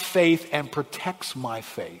my faith and protects my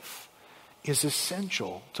faith is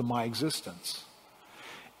essential to my existence.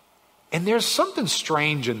 And there's something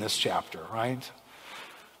strange in this chapter, right?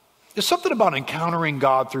 There's something about encountering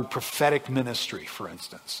God through prophetic ministry, for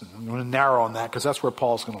instance. And I'm going to narrow on that because that's where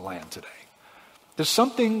Paul's going to land today. There's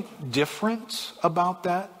something different about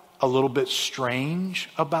that, a little bit strange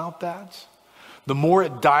about that. The more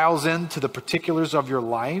it dials into the particulars of your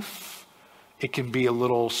life, it can be a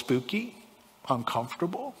little spooky,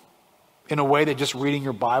 uncomfortable, in a way that just reading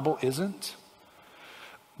your Bible isn't.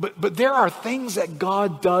 But there are things that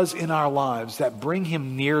God does in our lives that bring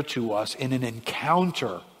him near to us in an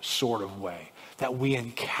encounter sort of way. That we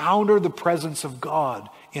encounter the presence of God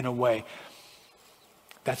in a way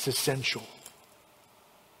that's essential.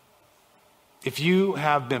 If you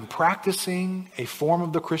have been practicing a form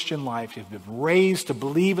of the Christian life, you've been raised to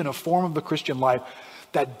believe in a form of the Christian life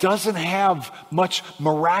that doesn't have much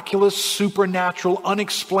miraculous, supernatural,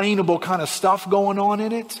 unexplainable kind of stuff going on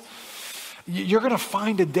in it, you're going to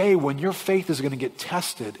find a day when your faith is going to get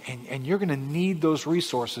tested and you're going to need those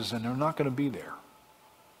resources and they're not going to be there.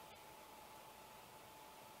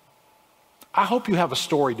 I hope you have a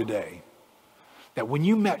story today that when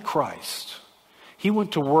you met Christ, He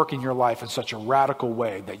went to work in your life in such a radical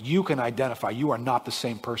way that you can identify you are not the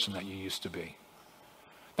same person that you used to be.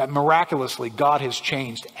 That miraculously God has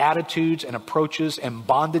changed attitudes and approaches and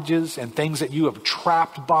bondages and things that you have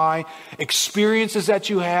trapped by, experiences that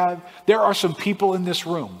you had. There are some people in this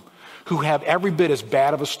room who have every bit as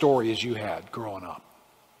bad of a story as you had growing up.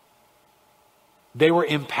 They were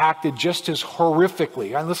impacted just as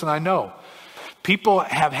horrifically. And listen, I know people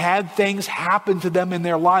have had things happen to them in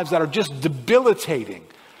their lives that are just debilitating.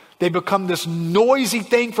 They become this noisy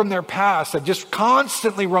thing from their past that just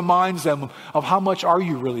constantly reminds them of how much are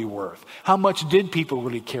you really worth? How much did people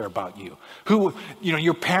really care about you? Who,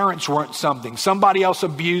 your parents weren't something. Somebody else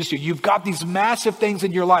abused you. You've got these massive things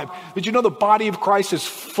in your life. Did you know the body of Christ is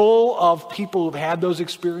full of people who've had those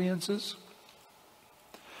experiences?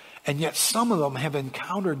 And yet some of them have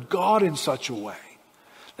encountered God in such a way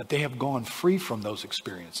that they have gone free from those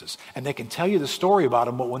experiences. And they can tell you the story about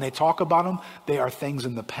them, but when they talk about them, they are things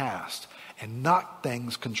in the past and not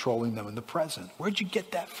things controlling them in the present. Where'd you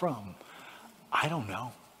get that from? I don't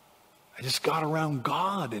know. I just got around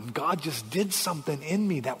God and God just did something in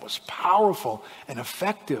me that was powerful and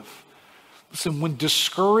effective. Listen, when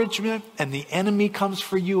discouragement and the enemy comes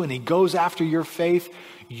for you and he goes after your faith,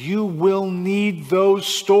 you will need those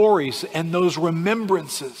stories and those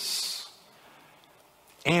remembrances.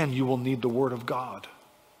 And you will need the Word of God.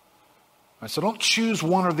 Right, so don't choose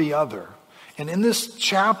one or the other. And in this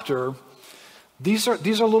chapter, these are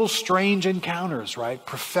little strange encounters, right?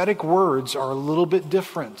 Prophetic words are a little bit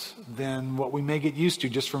different than what we may get used to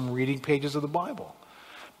just from reading pages of the Bible.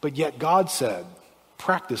 But yet God said,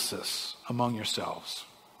 practice this among yourselves,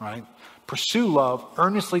 right? Pursue love,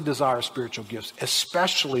 earnestly desire spiritual gifts,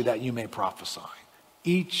 especially that you may prophesy.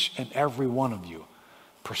 Each and every one of you,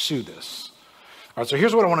 pursue this. All right, so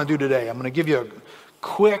here's what I want to do today. I'm going to give you a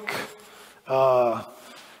quick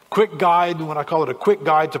guide, what I call it a quick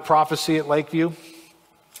guide to prophecy at Lakeview.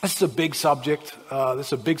 This is a big subject. This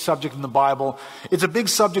is a big subject in the Bible. It's a big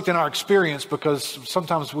subject in our experience because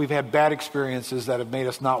sometimes we've had bad experiences that have made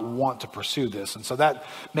us not want to pursue this. And so that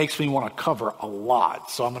makes me want to cover a lot.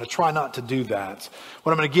 So I'm going to try not to do that.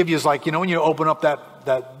 What I'm going to give you is like, when you open up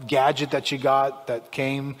that gadget that you got that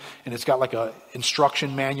came and it's got like a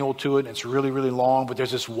instruction manual to it. And it's really, really long, but there's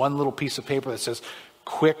this one little piece of paper that says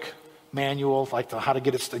quick manual, like how to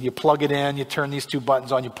get it. You plug it in, you turn these two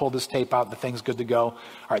buttons on, you pull this tape out, and the thing's good to go. All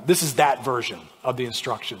right, this is that version of the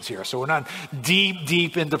instructions here. So we're not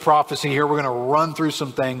deep into prophecy here. We're going to run through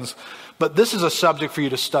some things. But this is a subject for you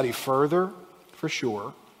to study further, for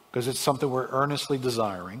sure, because it's something we're earnestly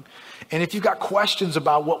desiring. And if you've got questions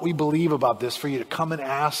about what we believe about this, for you to come and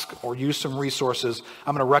ask or use some resources,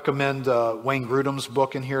 I'm going to recommend Wayne Grudem's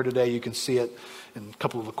book in here today. You can see it in a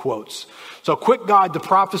couple of the quotes. So, quick guide to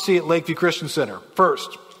prophecy at Lakeview Christian Center.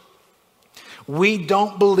 First, we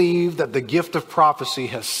don't believe that the gift of prophecy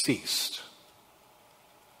has ceased.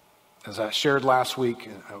 As I shared last week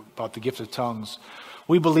about the gift of tongues,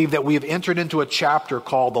 we believe that we have entered into a chapter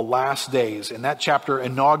called the last days, and that chapter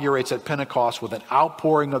inaugurates at Pentecost with an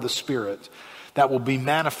outpouring of the Spirit that will be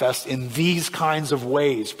manifest in these kinds of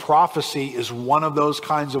ways. Prophecy is one of those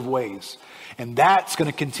kinds of ways. And that's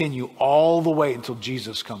going to continue all the way until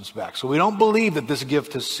Jesus comes back. So we don't believe that this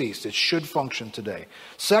gift has ceased. It should function today.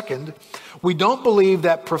 Second, we don't believe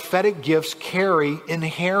that prophetic gifts carry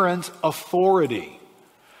inherent authority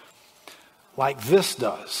like this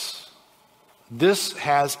does. This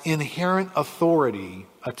has inherent authority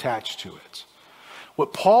attached to it.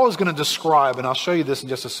 What Paul is going to describe, and I'll show you this in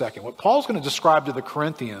just a second, what Paul's going to describe to the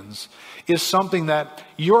Corinthians is something that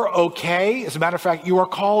you're okay, as a matter of fact, you are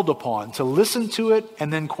called upon to listen to it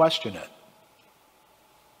and then question it.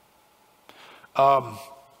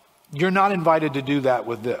 You're not invited to do that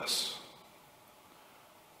with this.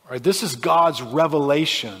 All right, this is God's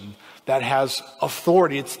revelation that has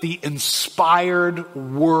authority. It's the inspired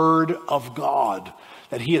word of God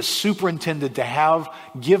that he has superintended to have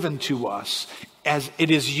given to us. As it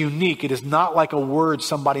is unique. It is not like a word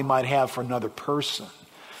somebody might have for another person.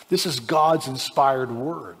 This is God's inspired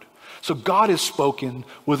word. So God has spoken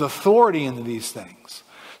with authority into these things.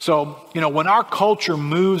 So, when our culture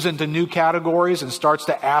moves into new categories and starts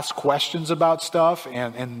to ask questions about stuff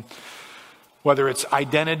and whether it's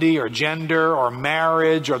identity or gender or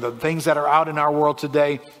marriage or the things that are out in our world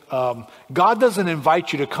today, God doesn't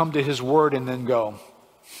invite you to come to his word and then go,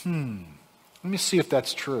 let me see if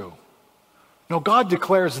that's true. No, God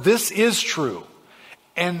declares this is true.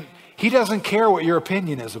 And he doesn't care what your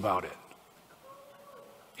opinion is about it.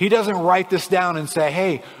 He doesn't write this down and say,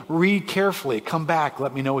 hey, read carefully, come back,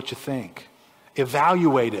 let me know what you think.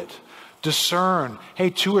 Evaluate it. Discern. Hey,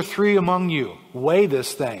 2 or 3 among you, weigh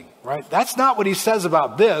this thing, right? That's not what he says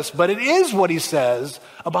about this, but it is what he says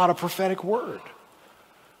about a prophetic word.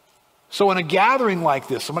 So in a gathering like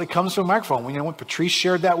this, somebody comes to a microphone. When Patrice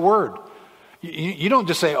shared that word, you don't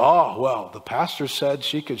just say, oh, well, the pastor said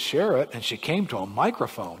she could share it, and she came to a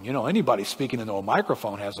microphone. Anybody speaking into a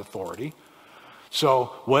microphone has authority.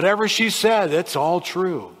 So whatever she said, it's all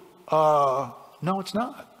true. No, it's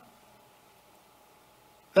not.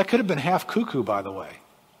 That could have been half cuckoo, by the way.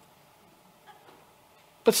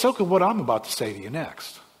 But so could what I'm about to say to you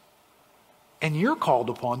next. And you're called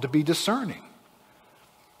upon to be discerning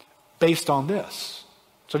based on this.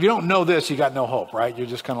 So if you don't know this, you got no hope, right? You're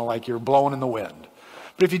just kind of like you're blowing in the wind.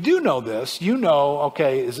 But if you do know this, you know,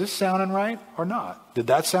 okay, is this sounding right or not? Did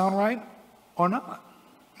that sound right or not?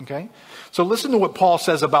 Okay? So listen to what Paul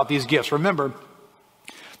says about these gifts. Remember,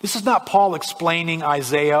 this is not Paul explaining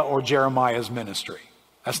Isaiah or Jeremiah's ministry.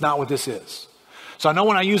 That's not what this is. So I know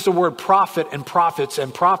when I use the word prophet and prophets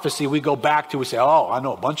and prophecy, we go back to, we say, oh, I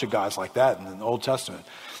know a bunch of guys like that in the Old Testament.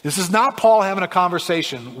 This is not Paul having a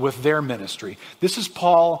conversation with their ministry. This is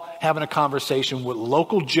Paul having a conversation with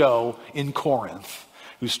local Joe in Corinth,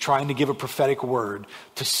 who's trying to give a prophetic word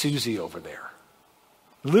to Susie over there.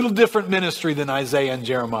 A little different ministry than Isaiah and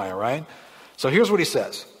Jeremiah, right? So here's what he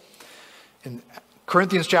says. In 1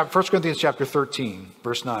 Corinthians chapter 13,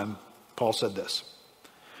 verse 9, Paul said this.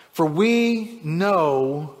 For we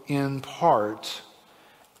know in part,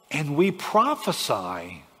 and we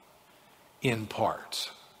prophesy in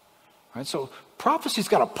part. Right? So prophecy's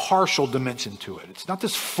got a partial dimension to it. It's not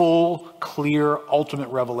this full, clear, ultimate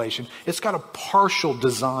revelation. It's got a partial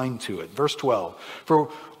design to it. Verse 12.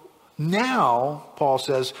 For now, Paul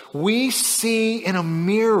says, we see in a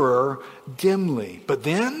mirror dimly, but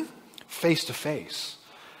then face to face.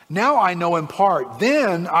 Now I know in part,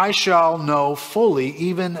 then I shall know fully,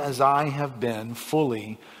 even as I have been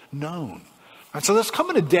fully known. And so there's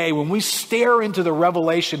coming a day when we stare into the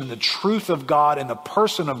revelation and the truth of God and the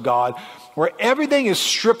person of God, where everything is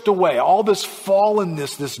stripped away. All this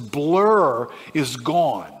fallenness, this blur is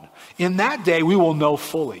gone. In that day, we will know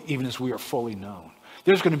fully, even as we are fully known.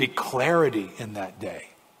 There's going to be clarity in that day.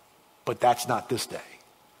 But that's not this day.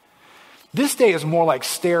 This day is more like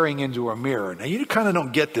staring into a mirror. Now, you kind of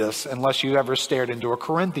don't get this unless you ever stared into a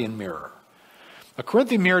Corinthian mirror. A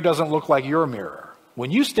Corinthian mirror doesn't look like your mirror. When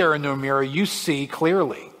you stare into a mirror, you see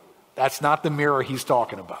clearly. That's not the mirror he's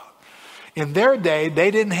talking about. In their day,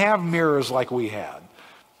 they didn't have mirrors like we had.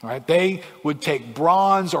 Right? They would take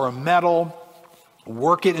bronze or a metal,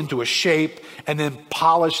 work it into a shape, and then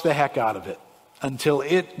polish the heck out of it until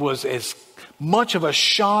it was as much of a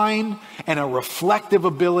shine and a reflective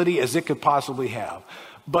ability as it could possibly have.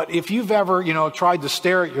 But if you've ever, tried to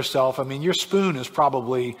stare at yourself, your spoon is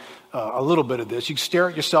probably a little bit of this. You can stare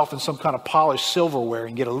at yourself in some kind of polished silverware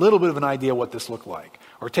and get a little bit of an idea what this looked like.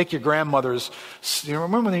 Or take your grandmother's,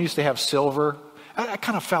 remember when they used to have silver? That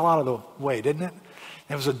kind of fell out of the way, didn't it?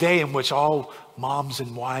 There was a day in which all moms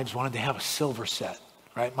and wives wanted to have a silver set.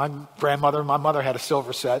 Right? My mother had a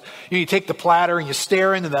silver set. You take the platter and you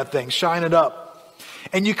stare into that thing, shine it up.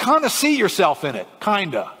 And you kind of see yourself in it,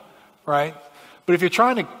 kind of, right? But if you're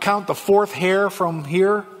trying to count the fourth hair from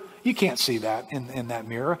here, you can't see that in that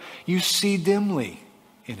mirror. You see dimly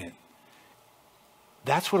in it.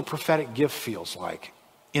 That's what a prophetic gift feels like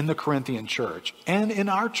in the Corinthian church and in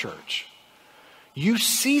our church. You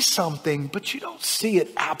see something, but you don't see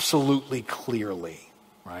it absolutely clearly.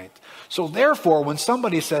 Right? So therefore, when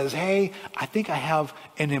somebody says, hey, I think I have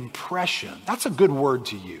an impression, that's a good word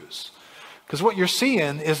to use. Because what you're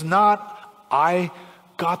seeing is not, I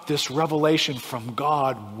got this revelation from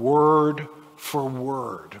God word for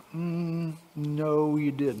word. No,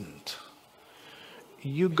 you didn't.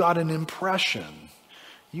 You got an impression.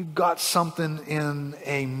 You got something in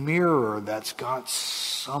a mirror that's got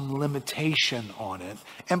some limitation on it.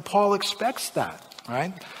 And Paul expects that,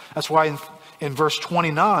 right? That's why in verse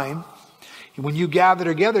 29, when you gather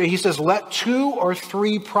together, he says, let 2 or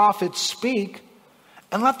 3 prophets speak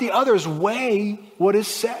and let the others weigh what is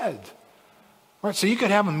said. Right, so you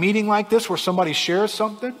could have a meeting like this where somebody shares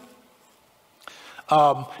something.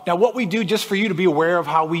 Now, what we do, just for you to be aware of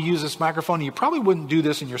how we use this microphone, you probably wouldn't do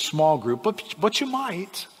this in your small group, but you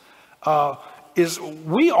might. is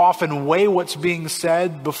we often weigh what's being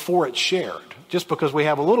said before it's shared, just because we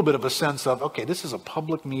have a little bit of a sense of, okay, this is a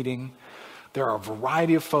public meeting. There are a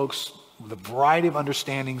variety of folks with a variety of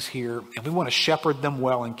understandings here, and we want to shepherd them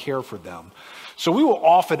well and care for them. So we will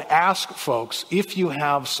often ask folks, if you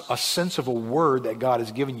have a sense of a word that God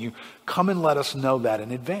has given you, come and let us know that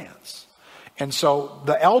in advance. And so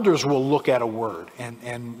the elders will look at a word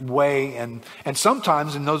and weigh, and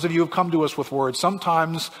sometimes, and those of you who have come to us with words,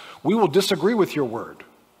 sometimes we will disagree with your word.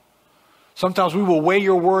 Sometimes we will weigh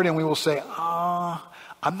your word and we will say,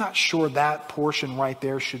 I'm not sure that portion right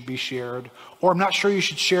there should be shared, or I'm not sure you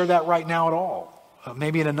should share that right now at all.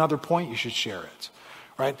 Maybe at another point you should share it,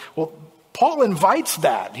 right? Well, Paul invites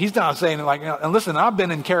that. He's not saying like, and listen, I've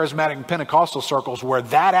been in charismatic and Pentecostal circles where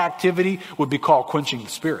that activity would be called quenching the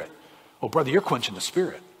Spirit. Well, brother, you're quenching the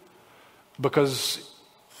Spirit, because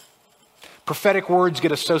prophetic words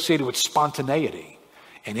get associated with spontaneity,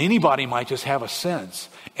 and anybody might just have a sense,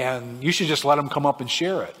 and you should just let them come up and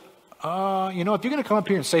share it. If you're going to come up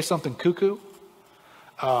here and say something cuckoo,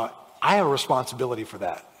 I have a responsibility for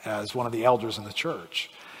that as one of the elders in the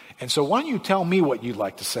church. And so why don't you tell me what you'd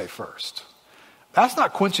like to say first? That's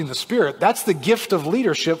not quenching the Spirit. That's the gift of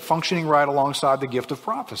leadership functioning right alongside the gift of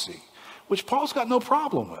prophecy, which Paul's got no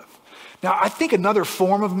problem with. Now, I think another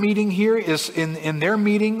form of meeting here is in their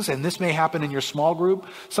meetings, and this may happen in your small group,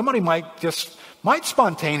 somebody might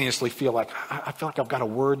spontaneously feel like, I feel like I've got a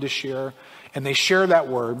word to share, and they share that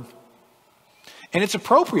word. And it's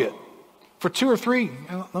appropriate for 2 or 3.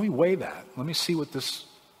 Let me weigh that. Let me see what this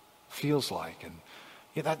feels like. And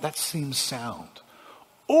yeah, that seems sound.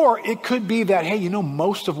 Or it could be that, hey,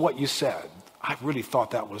 most of what you said, I really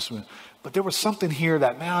thought that was, but there was something here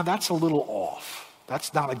that, man, that's a little off.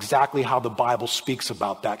 That's not exactly how the Bible speaks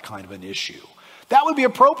about that kind of an issue. That would be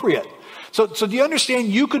appropriate. So do you understand?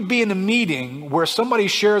 You could be in a meeting where somebody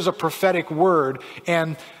shares a prophetic word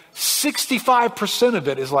and 65% of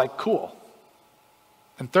it is like, cool.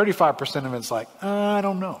 And 35% of it's like, I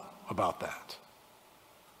don't know about that.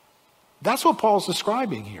 That's what Paul's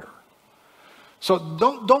describing here. So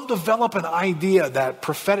don't develop an idea that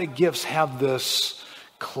prophetic gifts have this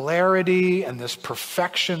clarity and this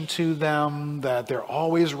perfection to them, that they're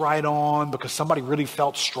always right on because somebody really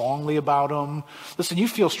felt strongly about them. Listen, you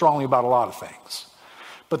feel strongly about a lot of things,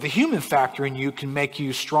 but the human factor in you can make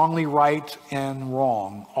you strongly right and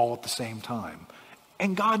wrong all at the same time.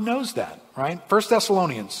 And God knows that, right? 1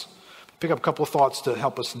 Thessalonians, pick up a couple of thoughts to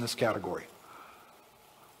help us in this category.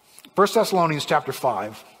 1 Thessalonians chapter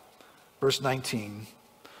 5, verse 19.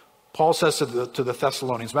 Paul says to the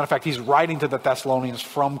Thessalonians, as a matter of fact, he's writing to the Thessalonians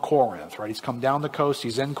from Corinth, right? He's come down the coast,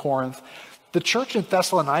 he's in Corinth. The church in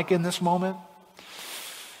Thessalonica in this moment,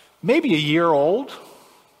 maybe a year old,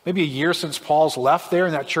 maybe a year since Paul's left there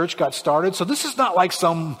and that church got started. So this is not like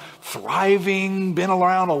some thriving, been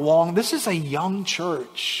around a long, this is a young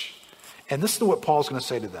church. And this is what Paul's going to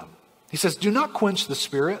say to them. He says, do not quench the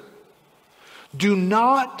Spirit. Do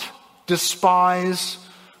not despise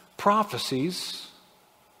prophecies.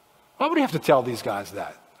 Why would he have to tell these guys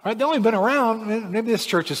that? Right? They've only been around, maybe this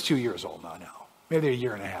church is 2 years old now. Maybe they're a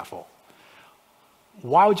year and a half old.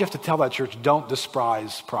 Why would you have to tell that church, don't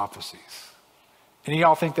despise prophecies? Any of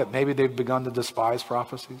y'all think that maybe they've begun to despise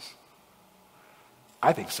prophecies?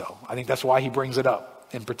 I think so. I think that's why he brings it up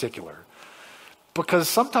in particular. Because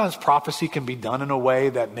sometimes prophecy can be done in a way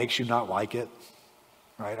that makes you not like it.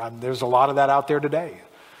 Right? There's a lot of that out there today.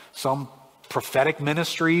 Some prophetic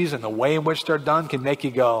ministries and the way in which they're done can make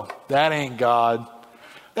you go, that ain't God.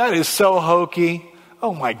 That is so hokey.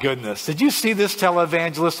 Oh my goodness. Did you see this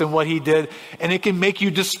televangelist and what he did? And it can make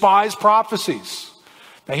you despise prophecies.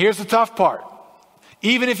 Now here's the tough part.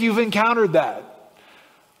 Even if you've encountered that,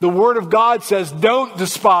 the Word of God says don't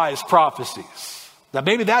despise prophecies. Now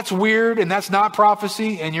maybe that's weird and that's not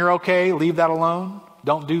prophecy and you're okay, leave that alone.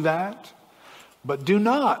 Don't do that. But do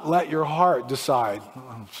not let your heart decide,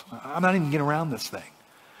 I'm not even getting around this thing.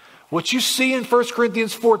 What you see in 1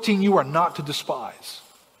 Corinthians 14, you are not to despise.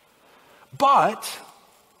 But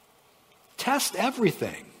test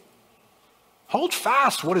everything. Hold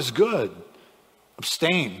fast what is good.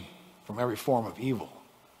 Abstain from every form of evil.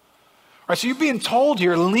 All right, so you're being told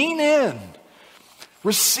here, lean in.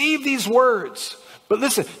 Receive these words. But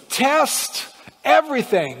listen, test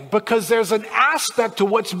everything, because there's an aspect to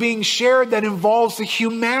what's being shared that involves the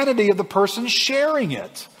humanity of the person sharing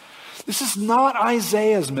it. This is not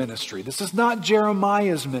Isaiah's ministry. This is not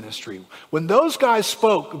Jeremiah's ministry. When those guys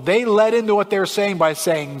spoke, they led into what they were saying by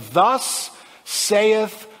saying, thus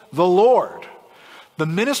saith the Lord. The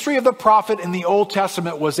ministry of the prophet in the Old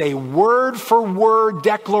Testament was a word-for-word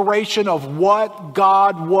declaration of what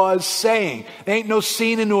God was saying. There ain't no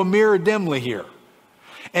seeing into a mirror dimly here.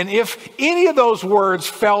 And if any of those words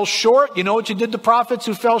fell short, you know what you did to prophets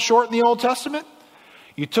who fell short in the Old Testament?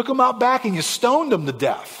 You took them out back and you stoned them to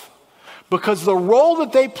death. Because the role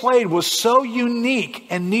that they played was so unique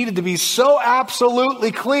and needed to be so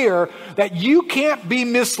absolutely clear that you can't be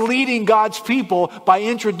misleading God's people by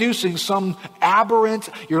introducing some aberrant,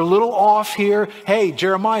 you're a little off here. Hey,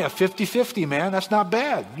 Jeremiah, 50-50, man, that's not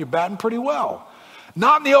bad. You're batting pretty well.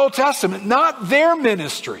 Not in the Old Testament, not their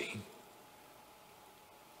ministry.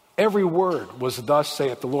 Every word was thus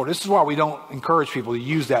saith the Lord. This is why we don't encourage people to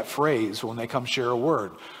use that phrase when they come share a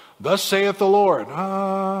word. Thus saith the Lord.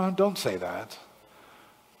 Don't say that.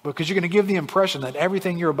 Because you're going to give the impression that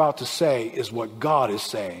everything you're about to say is what God is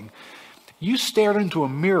saying. You stared into a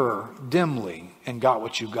mirror dimly and got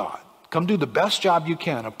what you got. Come do the best job you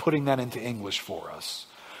can of putting that into English for us.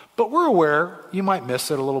 But we're aware you might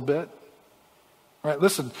miss it a little bit. Right?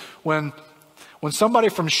 Listen, when somebody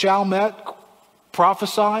from Chalmette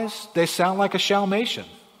prophesies, they sound like a Chalmatian.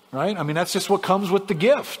 Right? I mean, that's just what comes with the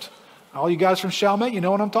gift. All you guys from Chalmette, you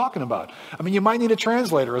know what I'm talking about. I mean, you might need a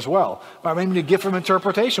translator as well. I mean, a gift from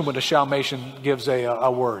interpretation when a Chalmatian gives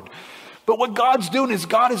a word. But what God's doing is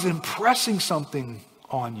God is impressing something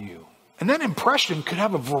on you. And that impression could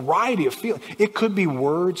have a variety of feelings. It could be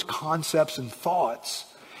words, concepts, and thoughts.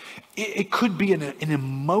 It could be an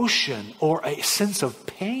emotion or a sense of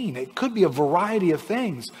pain. It could be a variety of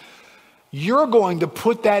things. You're going to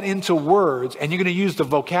put that into words, and you're going to use the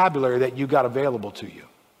vocabulary that you got available to you.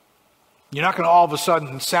 You're not going to all of a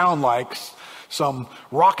sudden sound like some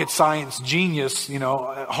rocket science genius,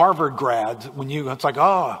 Harvard grad. It's like,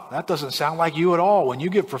 oh, that doesn't sound like you at all. When you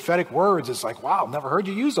give prophetic words, it's like, wow, never heard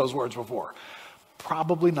you use those words before.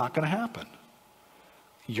 Probably not going to happen.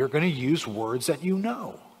 You're going to use words that you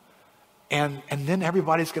know. And then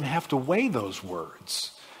everybody's going to have to weigh those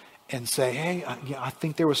words and say, hey, I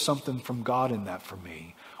think there was something from God in that for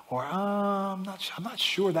me. Or I'm not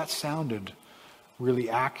sure that sounded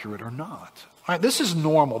really accurate or not. All right, this is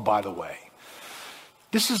normal, by the way.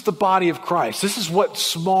 This is the body of Christ. This is what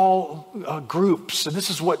small groups and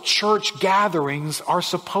this is what church gatherings are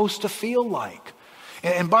supposed to feel like.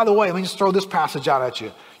 And by the way, let me just throw this passage out at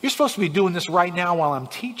you. You're supposed to be doing this right now while I'm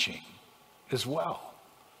teaching as well.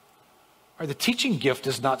 All right, the teaching gift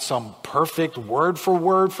is not some perfect word for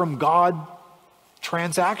word from God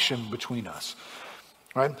transaction between us.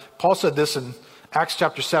 All right, Paul said this in Acts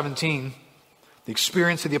chapter 17. The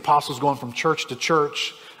experience of the apostles going from church to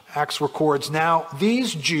church, Acts records, now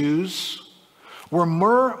these Jews were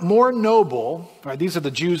more noble, right? These are the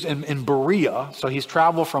Jews in Berea. So he's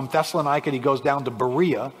traveled from Thessalonica and he goes down to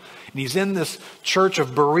Berea. And he's in this church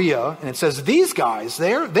of Berea. And it says these guys,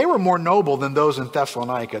 they were more noble than those in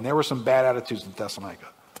Thessalonica. And there were some bad attitudes in Thessalonica.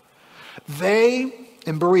 They,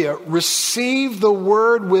 in Berea, received the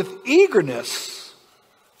word with eagerness,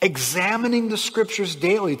 examining the scriptures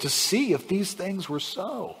daily to see if these things were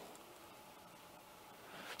so.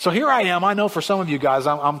 So here I am. I know for some of you guys,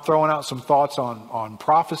 I'm throwing out some thoughts on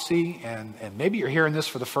prophecy, and maybe you're hearing this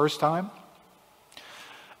for the first time.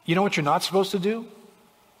 You know what you're not supposed to do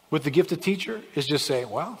with the gifted teacher is just say,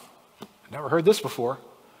 well, I've never heard this before,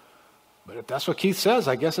 but if that's what Keith says,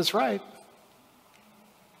 I guess it's right.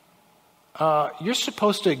 You're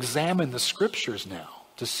supposed to examine the scriptures now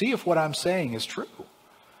to see if what I'm saying is true.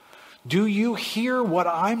 Do you hear what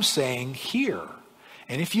I'm saying here?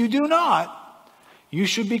 And if you do not, you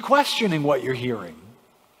should be questioning what you're hearing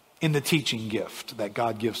in the teaching gift that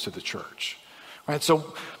God gives to the church. Right?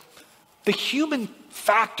 So the human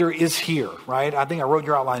factor is here, right? I think I wrote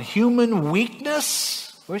your outline. Human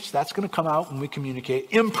weakness, which that's going to come out when we communicate.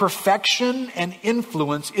 Imperfection and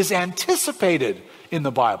influence is anticipated in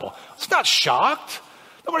the Bible. It's not shocked.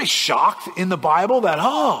 Nobody's shocked in the Bible that,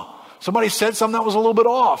 somebody said something that was a little bit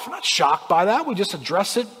off. We're not shocked by that. We just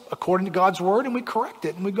address it according to God's word and we correct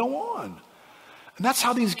it and we go on. And that's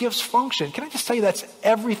how these gifts function. Can I just tell you that's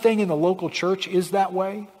everything in the local church is that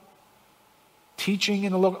way? Teaching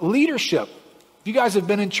in the local leadership. If you guys have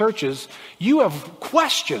been in churches, you have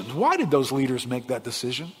questioned, why did those leaders make that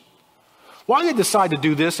decision? Why did they decide to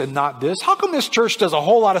do this and not this? How come this church does a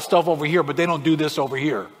whole lot of stuff over here, but they don't do this over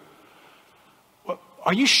here?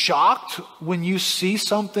 Are you shocked when you see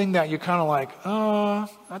something that you're kind of like,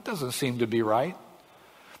 that doesn't seem to be right?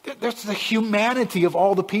 There's the humanity of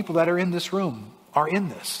all the people that are in this room are in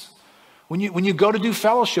this. When you go to do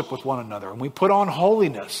fellowship with one another and we put on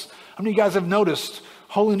holiness, how many of you guys have noticed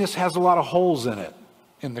holiness has a lot of holes in it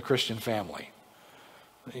in the Christian family?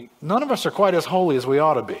 None of us are quite as holy as we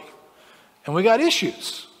ought to be. And we got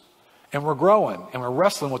issues. And we're growing. And we're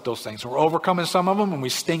wrestling with those things. And we're overcoming some of them and we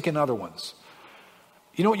stink in other ones.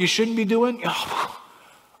 You know what you shouldn't be doing?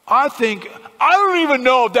 I don't even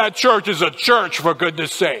know if that church is a church, for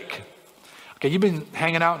goodness sake. Okay, you've been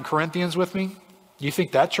hanging out in Corinthians with me? You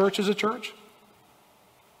think that church is a church?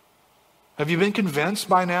 Have you been convinced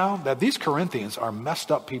by now that these Corinthians are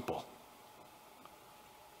messed up people?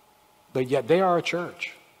 But yet they are a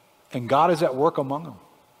church. And God is at work among them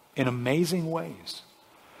in amazing ways.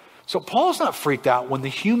 So Paul's not freaked out when the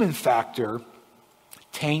human factor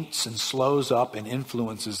taints and slows up and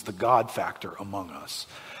influences the God factor among us.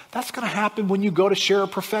 That's going to happen when you go to share a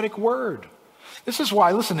prophetic word. This is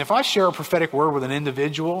why, listen, if I share a prophetic word with an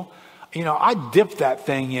individual, I dip that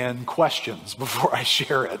thing in questions before I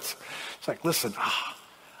share it. It's like, listen,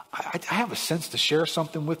 I have a sense to share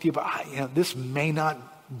something with you, but this may not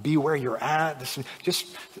be where you're at. Just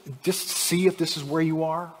see if this is where you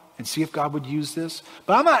are and see if God would use this.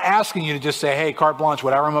 But I'm not asking you to just say, hey, carte blanche,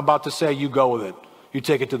 whatever I'm about to say, you go with it. You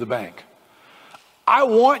take it to the bank. I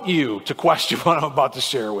want you to question what I'm about to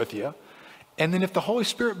share with you. And then if the Holy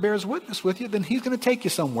Spirit bears witness with you, then he's going to take you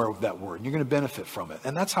somewhere with that word. And you're going to benefit from it.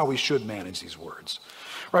 And that's how we should manage these words.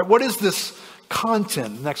 Right? What is this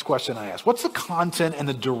content? The next question I ask. What's the content and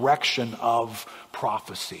the direction of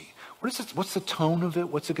prophecy? What is it? What's the tone of it?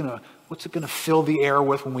 What's it going to fill the air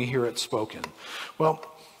with when we hear it spoken? Well,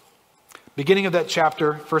 beginning of that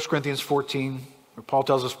chapter, 1 Corinthians 14, where Paul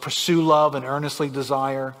tells us, pursue love and earnestly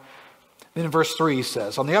desire. Then in verse 3 he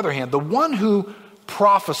says, on the other hand, the one who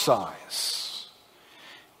prophesies,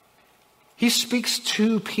 he speaks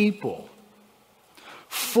to people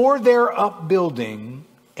for their upbuilding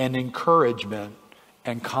and encouragement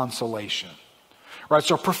and consolation. Right,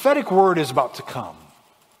 so a prophetic word is about to come.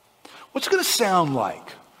 What's it going to sound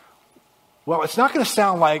like? Well, it's not going to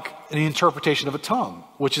sound like an interpretation of a tongue,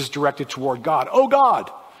 which is directed toward God. Oh God,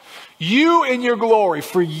 you in your glory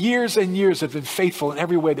for years and years have been faithful in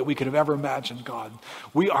every way that we could have ever imagined, God.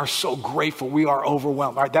 We are so grateful. We are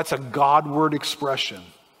overwhelmed. All right, that's a God-word expression.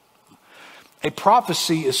 A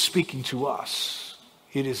prophecy is speaking to us.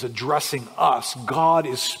 It is addressing us. God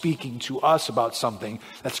is speaking to us about something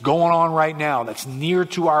that's going on right now, that's near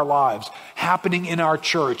to our lives, happening in our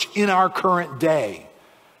church, in our current day.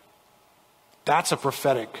 That's a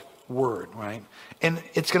prophetic word, right? And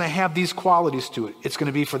it's going to have these qualities to it. It's going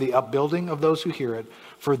to be for the upbuilding of those who hear it,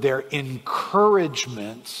 for their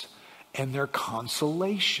encouragement and their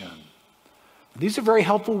consolation. These are very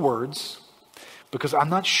helpful words because I'm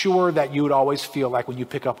not sure that you would always feel like when you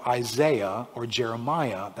pick up Isaiah or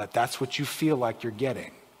Jeremiah that that's what you feel like you're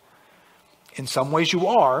getting. In some ways you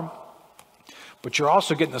are, but you're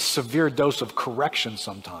also getting a severe dose of correction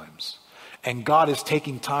sometimes. And God is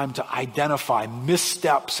taking time to identify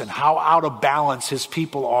missteps and how out of balance his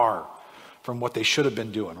people are from what they should have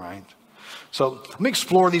been doing, right? So let me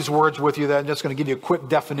explore these words with you. I'm just going to give you a quick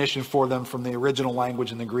definition for them from the original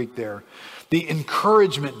language in the Greek there. The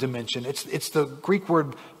encouragement dimension, it's the Greek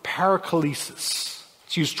word paraklesis.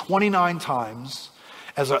 It's used 29 times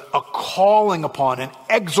as a calling upon, an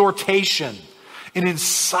exhortation, an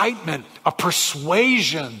incitement, a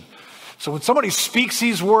persuasion. So when somebody speaks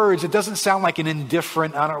these words, it doesn't sound like an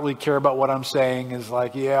indifferent, I don't really care about what I'm saying, is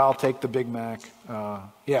like, yeah, I'll take the Big Mac.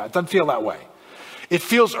 It doesn't feel that way. It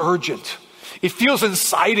feels urgent. It feels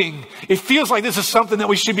inciting. It feels like this is something that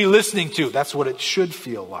we should be listening to. That's what it should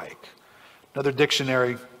feel like. Another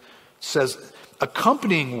dictionary says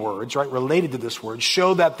accompanying words, right, related to this word,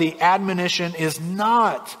 show that the admonition is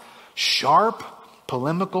not sharp,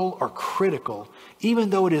 polemical, or critical, even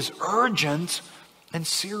though it is urgent and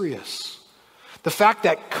serious. The fact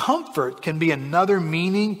that comfort can be another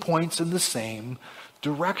meaning points in the same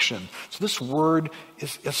direction. So this word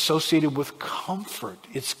is associated with comfort.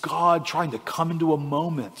 It's God trying to come into a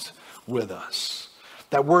moment with us.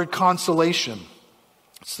 That word consolation,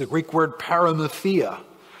 it's the Greek word paramuthia,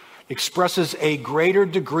 expresses a greater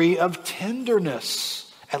degree of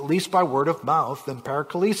tenderness, at least by word of mouth, than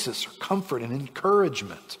paraklesis, or comfort and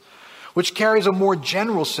encouragement, which carries a more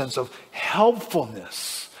general sense of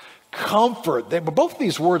helpfulness, comfort. Both of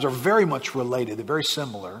these words are very much related. They're very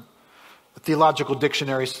similar. The Theological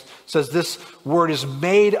Dictionary says this word is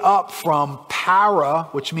made up from para,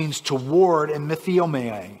 which means toward, and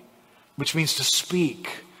mythiomai, which means to speak.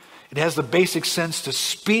 It has the basic sense to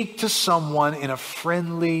speak to someone in a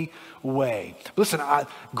friendly way. Listen,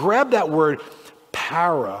 grab that word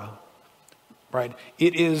para, right?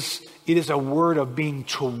 It is a word of being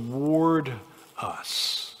toward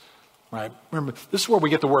us, right? Remember, this is where we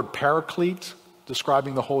get the word paraclete,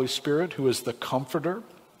 describing the Holy Spirit, who is the comforter.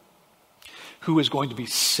 who is going to be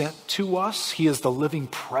sent to us. He is the living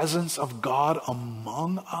presence of God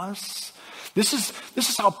among us. This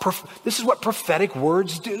is what prophetic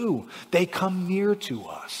words do. They come near to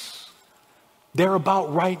us. They're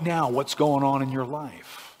about right now what's going on in your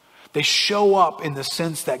life. They show up in the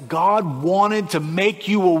sense that God wanted to make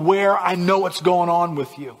you aware, I know what's going on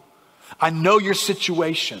with you. I know your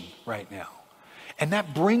situation right now. And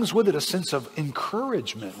that brings with it a sense of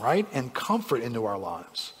encouragement, right? And comfort into our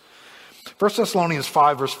lives. 1 Thessalonians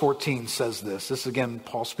 5 verse 14 says this. This is again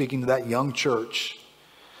Paul speaking to that young church.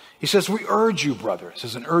 He says, we urge you, brothers.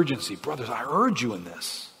 There's an urgency. Brothers, I urge you in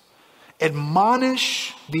this.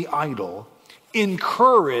 Admonish the idle.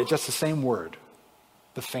 Encourage, that's the same word,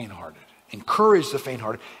 the faint-hearted. Encourage the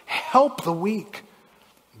faint-hearted. Help the weak.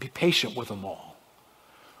 Be patient with them all.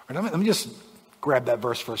 All right, let me just grab that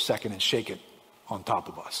verse for a second and shake it on top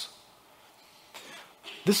of us.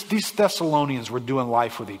 These Thessalonians were doing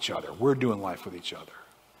life with each other. We're doing life with each other.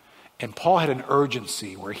 And Paul had an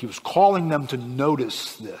urgency where he was calling them to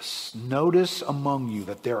notice this. Notice among you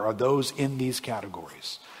that there are those in these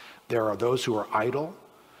categories. There are those who are idle,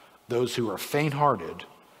 those who are faint-hearted,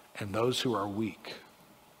 and those who are weak.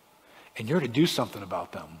 And you're to do something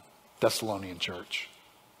about them, Thessalonian church.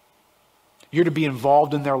 You're to be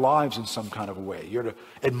involved in their lives in some kind of a way. You're to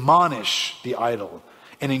admonish the idle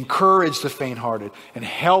and encourage the faint-hearted and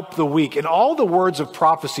help the weak. And all the words of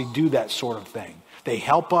prophecy do that sort of thing. They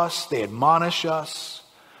help us, they admonish us,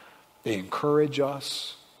 they encourage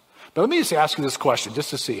us. But let me just ask you this question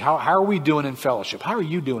just to see, how are we doing in fellowship? How are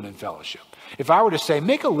you doing in fellowship? If I were to say,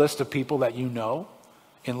 make a list of people that you know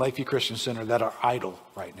in Lakeview Christian Center that are idle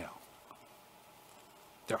right now.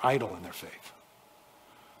 They're idle in their faith.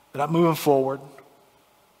 They're not moving forward.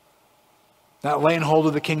 Not laying hold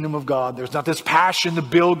of the kingdom of God. There's not this passion to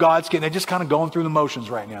build God's kingdom. They're just kind of going through the motions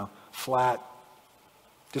right now. Flat.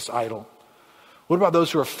 Just idle. What about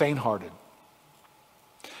those who are faint-hearted?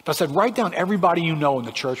 If I said, write down everybody you know in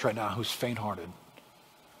the church right now who's faint-hearted.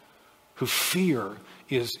 Who fear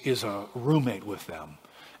is a roommate with them.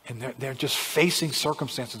 And they're just facing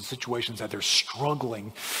circumstances and situations that they're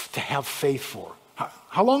struggling to have faith for.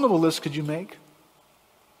 How long of a list could you make?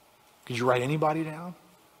 Could you write anybody down?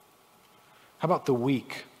 How about the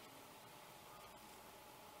weak?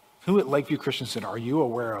 Who at Lakeview Christian Center are you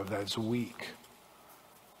aware of that is weak?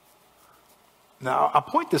 Now, I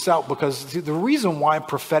point this out because the reason why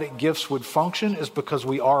prophetic gifts would function is because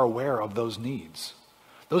we are aware of those needs.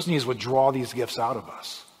 Those needs would draw these gifts out of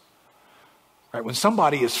us. Right? When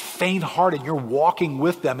somebody is faint-hearted, you're walking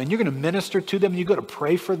with them and you're going to minister to them and you go to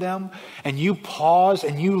pray for them and you pause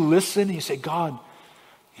and you listen and you say, God,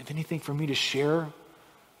 you have anything for me to share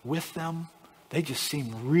with them? They just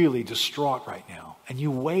seem really distraught right now. And you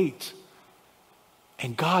wait.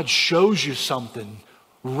 And God shows you something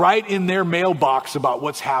right in their mailbox about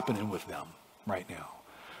what's happening with them right now.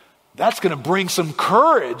 That's going to bring some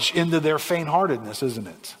courage into their faint-heartedness, isn't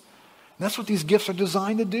it? And that's what these gifts are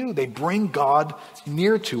designed to do. They bring God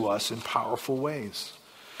near to us in powerful ways.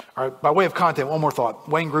 All right, by way of content, one more thought.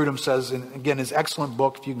 Wayne Grudem says, in, again, his excellent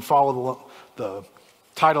book, if you can follow the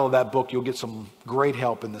title of that book, you'll get some great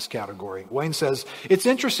help in this category. Wayne says, it's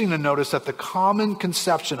interesting to notice that the common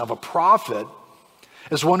conception of a prophet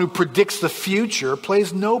as one who predicts the future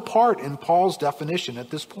plays no part in Paul's definition at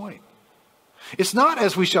this point. It's not,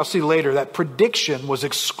 as we shall see later, that prediction was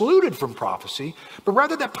excluded from prophecy, but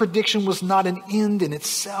rather that prediction was not an end in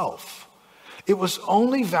itself. It was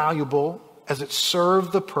only valuable as it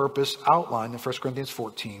served the purpose outlined in 1 Corinthians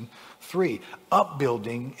 14:3,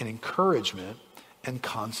 upbuilding and encouragement and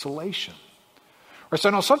consolation. Or so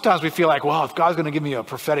I know sometimes we feel like, well, if God's going to give me a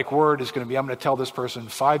prophetic word, it's going to be, I'm going to tell this person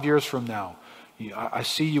 5 years from now, I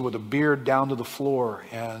see you with a beard down to the floor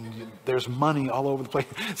and there's money all over the place.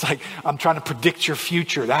 It's like, I'm trying to predict your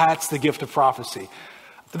future. That's the gift of prophecy.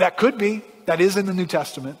 That could be. That is in the New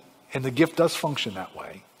Testament. And the gift does function that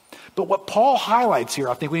way. But what Paul highlights here,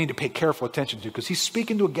 I think we need to pay careful attention to, because he's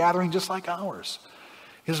speaking to a gathering just like ours.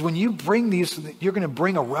 Is when you bring these, you're going to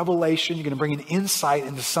bring a revelation, you're going to bring an insight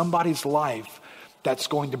into somebody's life that's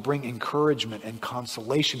going to bring encouragement and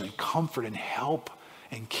consolation and comfort and help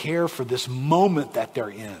and care for this moment that they're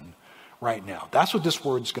in right now. That's what this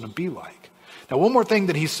word's going to be like. Now, one more thing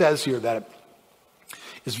that he says here that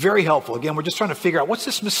is very helpful. Again, we're just trying to figure out what's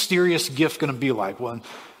this mysterious gift going to be like. Well, in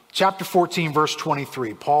chapter 14, verse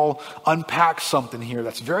 23, Paul unpacks something here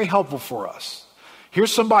that's very helpful for us.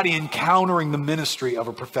 Here's somebody encountering the ministry of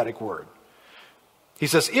a prophetic word. He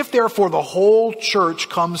says, if therefore the whole church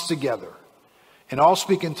comes together and all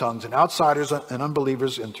speak in tongues and outsiders and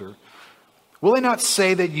unbelievers enter, Will they not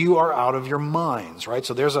say that you are out of your minds, right?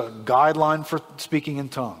 So there's a guideline for speaking in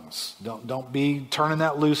tongues. Don't be turning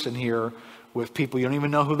that loose in here with people you don't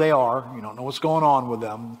even know who they are. You don't know what's going on with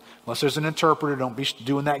them. Unless there's an interpreter, don't be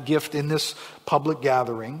doing that gift in this public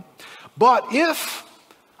gathering. But if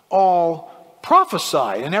all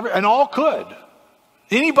prophesy, and all could,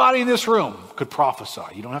 anybody in this room could prophesy.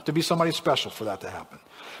 You don't have to be somebody special for that to happen.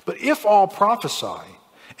 But if all prophesy,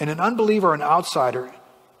 and an unbeliever, an outsider,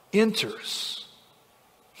 enters,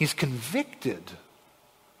 he's convicted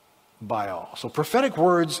by all. So prophetic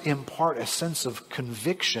words impart a sense of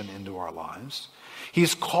conviction into our lives.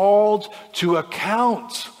 He's called to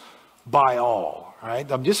account by all, right?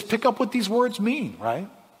 Just pick up what these words mean, right?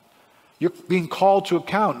 You're being called to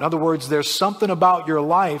account. In other words, there's something about your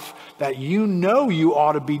life that you know you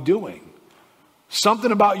ought to be doing.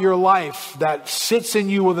 Something about your life that sits in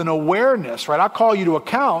you with an awareness, right? I call you to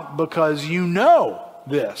account because you know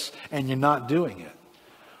this and you're not doing it,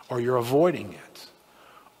 or you're avoiding it,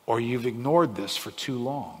 or you've ignored this for too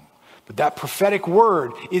long. But that prophetic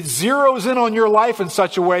word, it zeroes in on your life in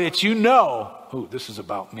such a way that you know, oh, this is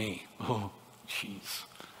about me. Oh, jeez.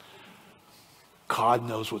 God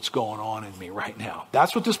knows what's going on in me right now.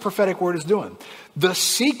 That's what this prophetic word is doing. The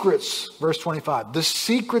secrets, verse 25, the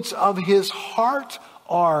secrets of his heart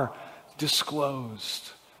are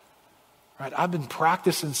disclosed. Right? I've been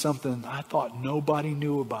practicing something I thought nobody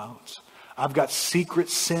knew about. I've got secret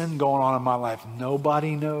sin going on in my life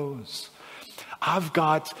nobody knows. I've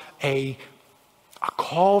got a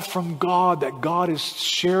call from God that God has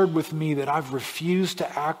shared with me that I've refused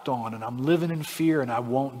to act on, and I'm living in fear and I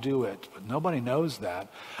won't do it. But nobody knows that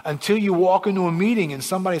until you walk into a meeting and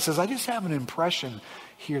somebody says, I just have an impression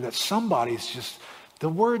here that somebody's just, the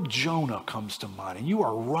word Jonah comes to mind, and you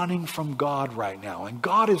are running from God right now. And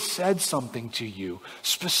God has said something to you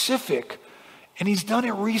specific, and he's done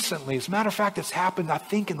it recently. As a matter of fact, it's happened, I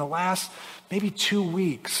think, in the last maybe 2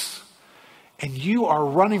 weeks. And you are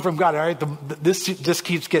running from God. All right, this just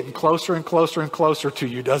keeps getting closer and closer and closer to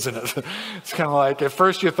you, doesn't it? It's kind of like, at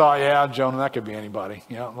first you thought, yeah, Jonah, that could be anybody.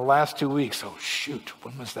 You know, in the last 2 weeks, oh shoot,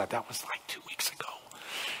 when was that? That was like 2 weeks ago.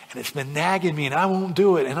 And it's been nagging me and I won't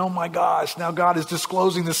do it. And oh my gosh, now God is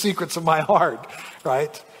disclosing the secrets of my heart,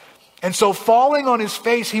 right? And so falling on his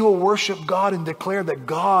face, he will worship God and declare that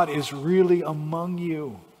God is really among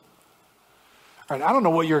you. All right, I don't know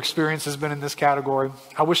what your experience has been in this category.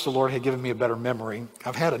 I wish the Lord had given me a better memory.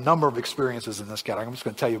 I've had a number of experiences in this category. I'm just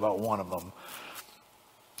going to tell you about one of them.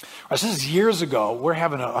 All right, so this is years ago. We're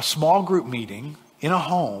having a small group meeting in a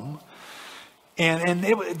home. And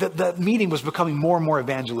the meeting was becoming more and more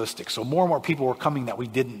evangelistic. So more and more people were coming that we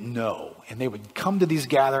didn't know. And they would come to these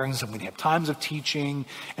gatherings and we'd have times of teaching.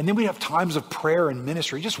 And then we'd have times of prayer and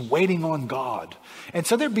ministry, just waiting on God. And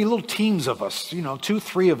so there'd be little teams of us, 2,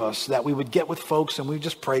 3 of us that we would get with folks and we'd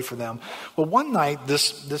just pray for them. Well, one night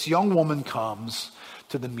this young woman comes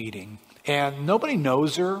to the meeting and nobody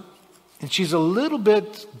knows her. And she's a little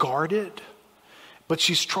bit guarded. But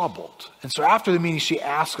she's troubled. And so after the meeting, she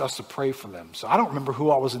asked us to pray for them. So I don't remember who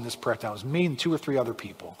all was in this prayer time. It was me and 2 or 3 other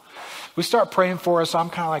people. We start praying for her. So I'm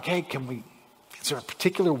kind of like, hey, is there a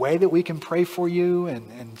particular way that we can pray for you?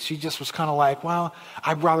 And she just was kind of like, well,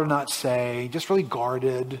 I'd rather not say, just really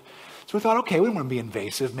guarded. So we thought, okay, we don't want to be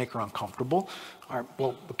invasive, make her uncomfortable. All right,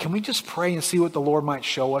 well, can we just pray and see what the Lord might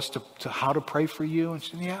show us to how to pray for you? And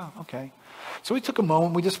she said, yeah, okay. So we took a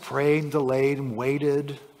moment. We just prayed and delayed and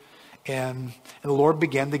waited. And the Lord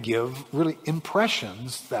began to give really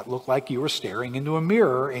impressions that looked like you were staring into a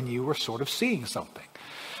mirror and you were sort of seeing something.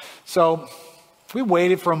 So we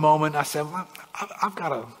waited for a moment. I said, well, I've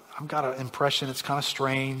got an impression. It's kind of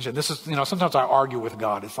strange. And this is, sometimes I argue with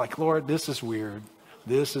God. It's like, Lord, this is weird.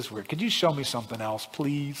 This is weird. Could you show me something else,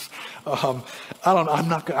 please? I don't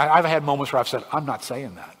know. I've had moments where I've said, I'm not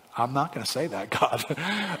saying that. I'm not going to say that,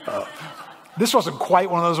 God. This wasn't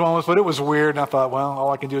quite one of those moments, but it was weird. And I thought, well,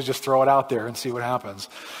 all I can do is just throw it out there and see what happens.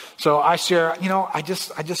 So I share, I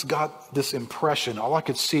just got this impression. All I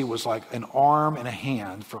could see was like an arm and a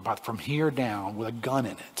hand from here down with a gun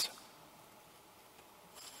in it.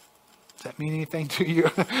 Does that mean anything to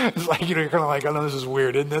you? It's like, you're kind of like, I know this is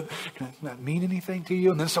weird, isn't it? Can that mean anything to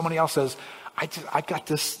you? And then somebody else says, I got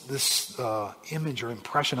this image or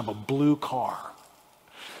impression of a blue car.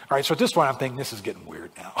 All right, so at this point, I'm thinking, this is getting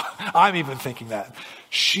weird now. I'm even thinking that.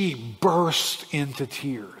 She burst into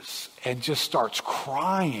tears and just starts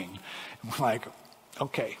crying. And we're like,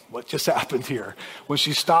 okay, what just happened here? When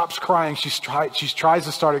she stops crying, she tries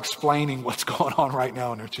to start explaining what's going on right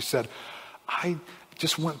now. And she said, I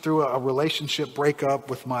just went through a relationship breakup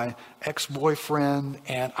with my ex-boyfriend,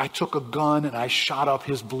 and I took a gun and I shot up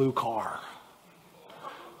his blue car.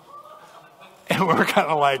 And we're kind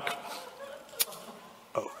of like,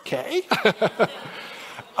 okay.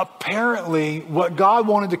 Apparently, what God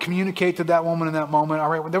wanted to communicate to that woman in that moment, all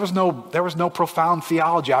right, there was no profound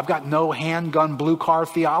theology. I've got no handgun blue car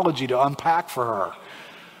theology to unpack for her.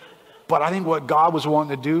 But I think what God was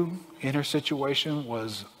wanting to do in her situation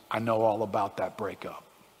was, I know all about that breakup.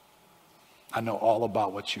 I know all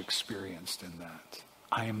about what you experienced in that.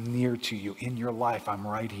 I am near to you in your life. I'm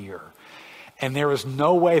right here. And there is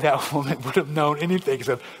no way that woman would have known anything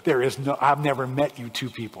except I've never met you two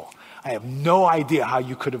people. I have no idea how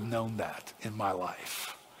you could have known that in my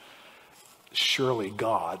life. Surely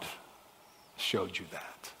God showed you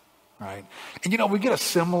that, right? And we get a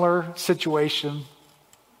similar situation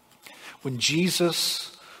when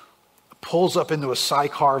Jesus pulls up into a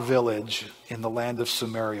Sychar village in the land of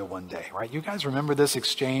Samaria one day, right? You guys remember this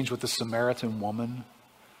exchange with the Samaritan woman?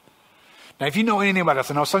 Now, if you know anything about this,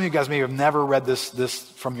 I know some of you guys may have never read this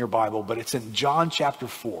from your Bible, but it's in John chapter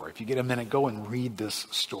 4. If you get a minute, go and read this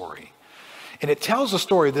story. And it tells the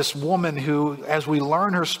story of this woman who, as we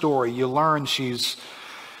learn her story, you learn she's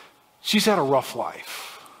had a rough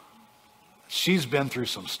life. She's been through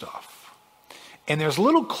some stuff. And there's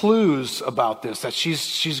little clues about this, that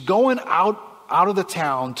she's going out of the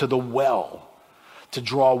town to the well to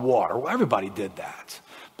draw water. Well, everybody did that.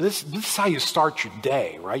 This is how you start your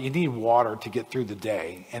day, right? You need water to get through the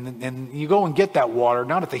day. And you go and get that water,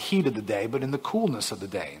 not at the heat of the day, but in the coolness of the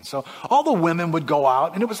day. And so all the women would go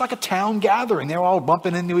out, and it was like a town gathering. They were all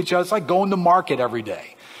bumping into each other. It's like going to market every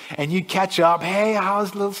day. And you catch up, hey,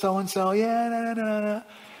 how's little so-and-so? Yeah, nah.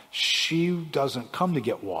 She doesn't come to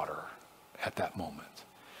get water at that moment.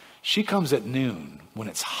 She comes at noon when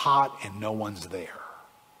it's hot and no one's there,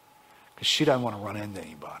 because she doesn't want to run into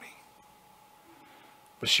anybody.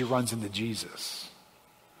 But she runs into Jesus.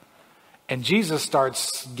 And Jesus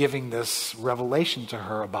starts giving this revelation to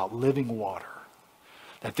her about living water.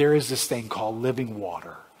 That there is this thing called living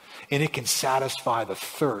water. And it can satisfy the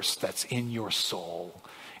thirst that's in your soul.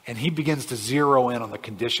 And he begins to zero in on the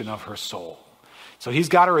condition of her soul. So he's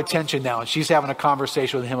got her attention now, and she's having a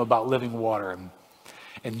conversation with him about living water.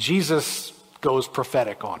 And Jesus goes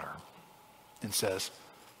prophetic on her and says,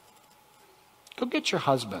 go get your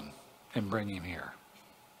husband and bring him here.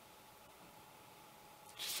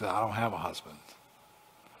 She said, I don't have a husband.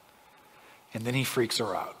 And then he freaks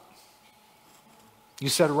her out. You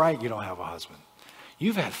said right, you don't have a husband.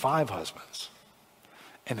 You've had 5 husbands.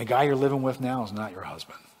 And the guy you're living with now is not your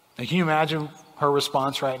husband. And can you imagine her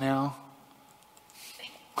response right now?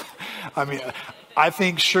 I mean, I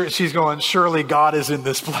think she's going, surely God is in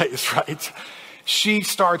this place, right? She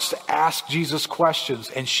starts to ask Jesus questions,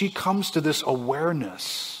 and she comes to this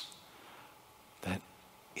awareness that,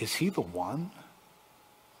 is he the one?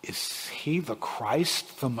 Is he the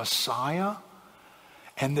Christ, the Messiah?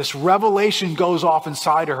 And this revelation goes off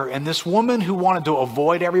inside of her. And this woman who wanted to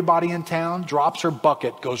avoid everybody in town drops her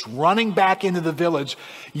bucket, goes running back into the village,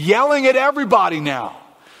 yelling at everybody now,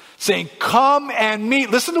 saying, come and meet.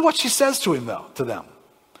 Listen to what she says to them.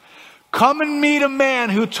 Come and meet a man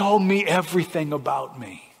who told me everything about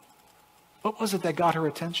me. What was it that got her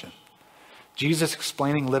attention? Jesus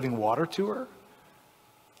explaining living water to her?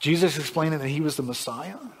 Jesus explaining that he was the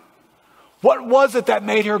Messiah? What was it that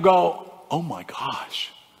made her go, oh my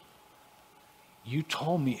gosh, you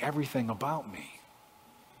told me everything about me?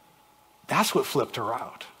 That's what flipped her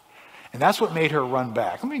out. And that's what made her run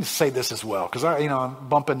back. Let me just say this as well, because I'm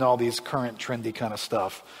bumping all these current trendy kind of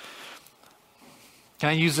stuff. Can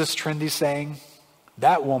I use this trendy saying?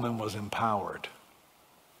 That woman was empowered.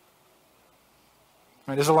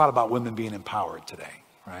 Right? There's a lot about women being empowered today,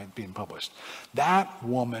 right? Being published. That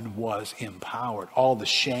woman was empowered. All the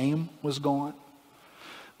shame was gone.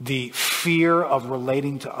 The fear of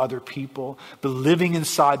relating to other people. The living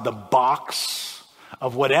inside the box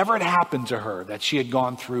of whatever had happened to her, that she had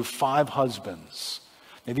gone through 5 husbands.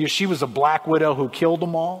 Maybe she was a black widow who killed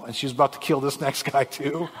them all, and she was about to kill this next guy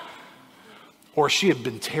too. Or she had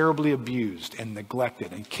been terribly abused and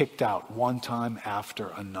neglected and kicked out one time after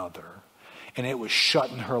another. And it was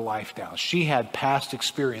shutting her life down. She had past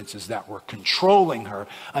experiences that were controlling her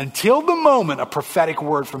until the moment a prophetic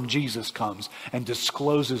word from Jesus comes and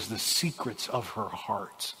discloses the secrets of her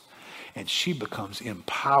heart. And she becomes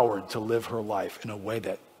empowered to live her life in a way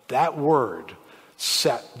that word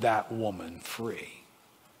set that woman free.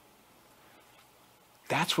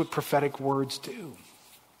 That's what prophetic words do.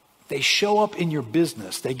 They show up in your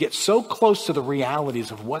business. They get so close to the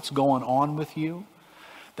realities of what's going on with you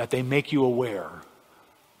that they make you aware,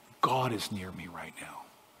 God is near me right now.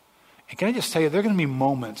 And can I just tell you, there are going to be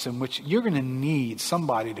moments in which you're going to need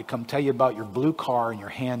somebody to come tell you about your blue car and your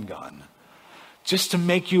handgun, just to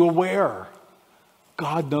make you aware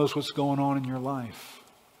God knows what's going on in your life.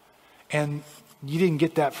 And you didn't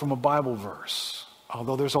get that from a Bible verse.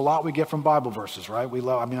 Although there's a lot we get from Bible verses, right?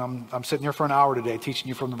 I'm sitting here for an hour today teaching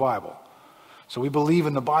you from the Bible. So we believe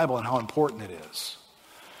in the Bible and how important it is.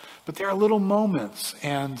 But there are little moments,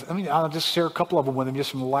 and I'll just share a couple of them with them just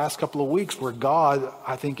from the last couple of weeks where God,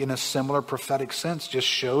 I think in a similar prophetic sense, just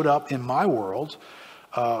showed up in my world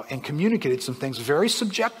and communicated some things very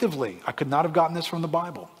subjectively. I could not have gotten this from the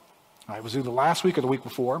Bible. It was either last week or the week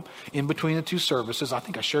before, in between the two services. I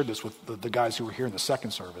think I shared this with the guys who were here in the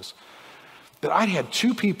second service. That I had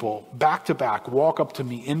two people back to back walk up to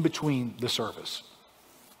me in between the service.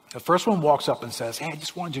 The first one walks up and says, "Hey, I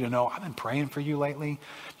just wanted you to know, I've been praying for you lately.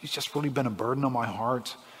 You've just really been a burden on my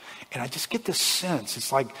heart. And I just get this sense,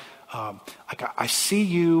 it's like I see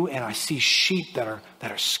you and I see sheep that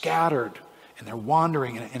are scattered and they're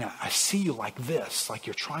wandering. And I see you like this, like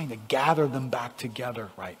you're trying to gather them back together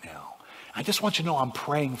right now. I just want you to know I'm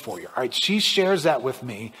praying for you." All right, she shares that with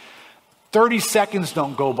me. 30 seconds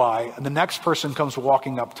don't go by, and the next person comes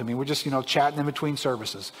walking up to me. We're just, chatting in between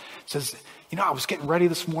services. Says, I was getting ready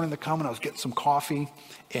this morning to come, and I was getting some coffee,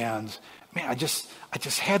 and man, I just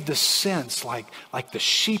had this sense like the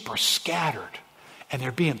sheep are scattered, and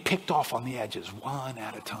they're being picked off on the edges, one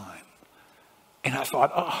at a time. And I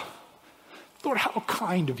thought, oh, Lord, how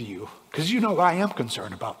kind of you, because I am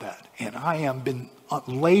concerned about that, and I am been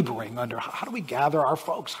laboring under how do we gather our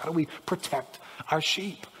folks? How do we protect our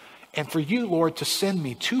sheep? And for you, Lord, to send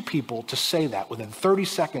me two people to say that within 30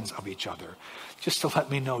 seconds of each other, just to let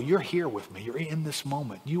me know you're here with me. You're in this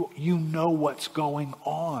moment. You know what's going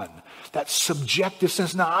on. That subjective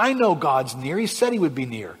sense. Now, I know God's near. He said he would be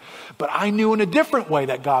near. But I knew in a different way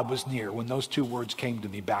that God was near when those two words came to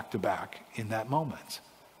me back to back in that moment.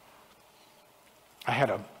 I had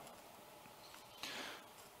a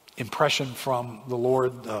impression from the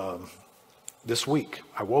Lord this week.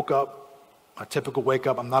 I woke up. A typical wake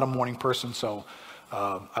up. I'm not a morning person, so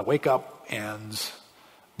I wake up, and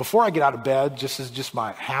before I get out of bed, just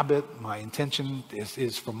my habit, my intention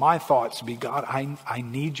is for my thoughts to be, God, I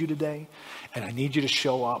need you today, and I need you to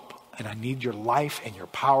show up, and I need your life and your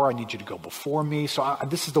power. I need you to go before me. So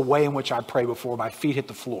this is the way in which I pray before my feet hit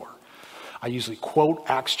the floor. I usually quote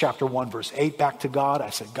Acts chapter 1, verse 8 back to God. I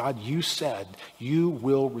said, God, you said you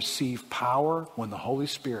will receive power when the Holy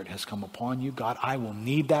Spirit has come upon you. God, I will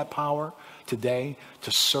need that power today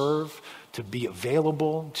to serve, to be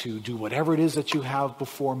available, to do whatever it is that you have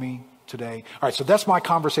before me today. All right, so that's my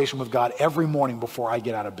conversation with God every morning before I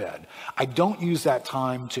get out of bed. I don't use that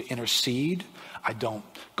time to intercede. I don't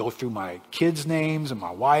go through my kids' names and my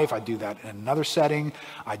wife. I do that in another setting.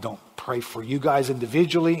 I don't pray for you guys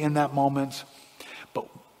individually in that moment. But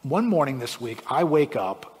one morning this week, I wake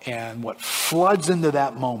up, and what floods into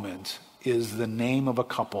that moment is the name of a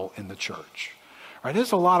couple in the church. Right?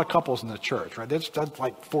 There's a lot of couples in the church, right? That's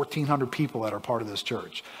like 1,400 people that are part of this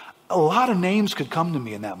church. A lot of names could come to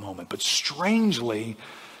me in that moment, but strangely,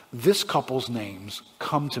 this couple's names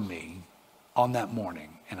come to me on that morning,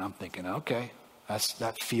 and I'm thinking, okay,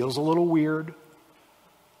 that feels a little weird.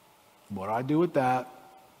 What do I do with that?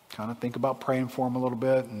 Kind of think about praying for them a little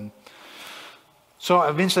bit, and so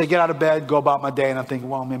eventually I get out of bed, go about my day, and I'm thinking,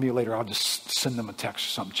 well, maybe later I'll just send them a text or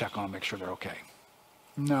something, check on them, make sure they're okay.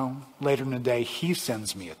 No, later in the day, he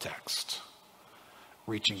sends me a text,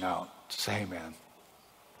 reaching out to say, hey man,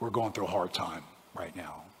 we're going through a hard time right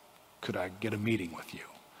now. Could I get a meeting with you?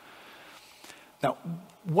 Now,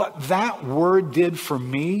 what that word did for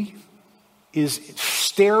me is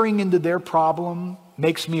staring into their problem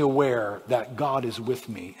makes me aware that God is with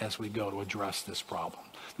me as we go to address this problem.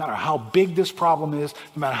 No matter how big this problem is,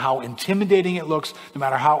 no matter how intimidating it looks, no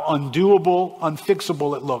matter how undoable,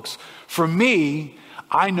 unfixable it looks, for me,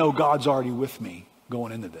 I know God's already with me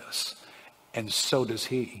going into this. And so does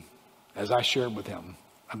he. As I shared with him,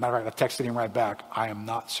 as a matter of fact, I texted him right back, I am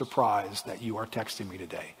not surprised that you are texting me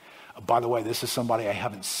today. By the way, this is somebody I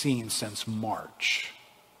haven't seen since March,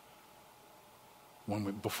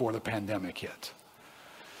 before the pandemic hit.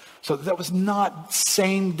 So that was not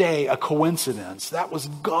same day a coincidence. That was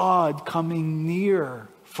God coming near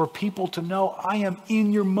for people to know, I am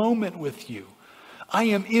in your moment with you. I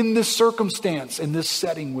am in this circumstance, in this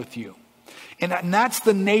setting with you. And that's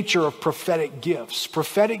the nature of prophetic gifts.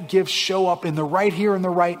 Prophetic gifts show up in the right here and the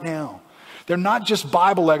right now. They're not just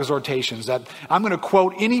Bible exhortations that I'm going to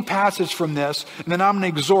quote any passage from this and then I'm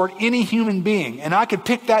going to exhort any human being. And I could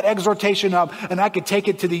pick that exhortation up and I could take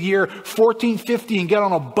it to the year 1450 and get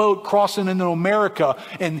on a boat crossing into America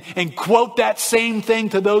and quote that same thing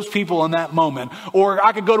to those people in that moment. Or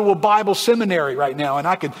I could go to a Bible seminary right now and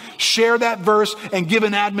I could share that verse and give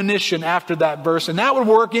an admonition after that verse. And that would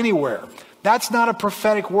work anywhere. That's not a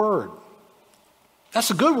prophetic word. That's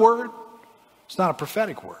a good word. It's not a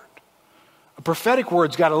prophetic word. A prophetic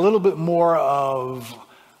word's got a little bit more of,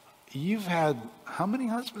 you've had how many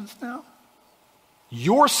husbands now?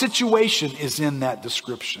 Your situation is in that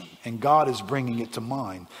description, and God is bringing it to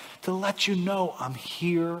mind to let you know I'm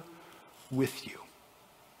here with you.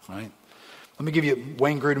 Right? Let me give you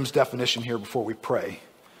Wayne Grudem's definition here before we pray.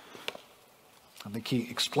 I think he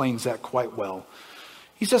explains that quite well.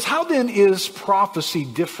 He says, how then is prophecy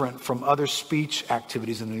different from other speech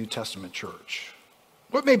activities in the New Testament church?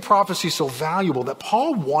 What made prophecy so valuable that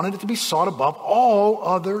Paul wanted it to be sought above all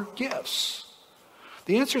other gifts?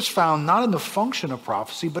 The answer is found not in the function of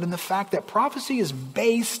prophecy, but in the fact that prophecy is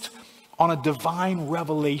based on a divine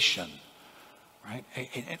revelation, right?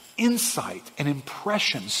 An insight, an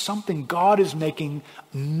impression, something God is making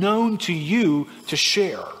known to you to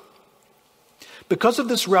share. Because of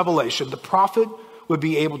this revelation, the prophet would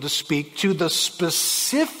be able to speak to the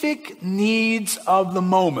specific needs of the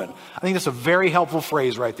moment. I think that's a very helpful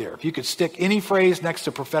phrase right there. If you could stick any phrase next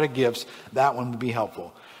to prophetic gifts, that one would be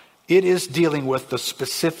helpful. It is dealing with the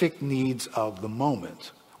specific needs of the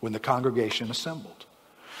moment when the congregation assembled.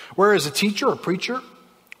 Whereas a teacher or preacher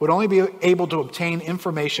would only be able to obtain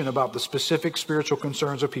information about the specific spiritual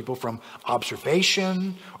concerns of people from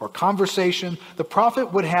observation or conversation, the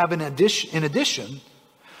prophet would have in addition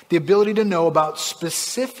the ability to know about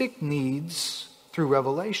specific needs through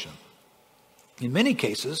revelation. In many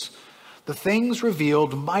cases, the things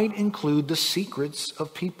revealed might include the secrets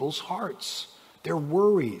of people's hearts, their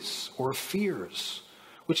worries or fears,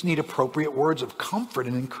 which need appropriate words of comfort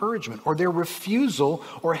and encouragement, or their refusal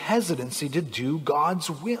or hesitancy to do God's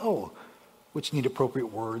will, which need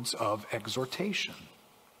appropriate words of exhortation.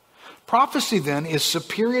 Prophecy, then, is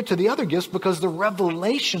superior to the other gifts because the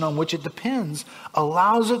revelation on which it depends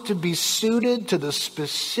allows it to be suited to the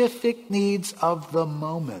specific needs of the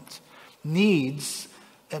moment, needs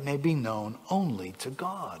that may be known only to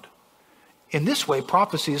God. In this way,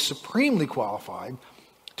 prophecy is supremely qualified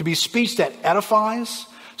to be speech that edifies,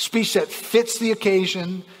 speech that fits the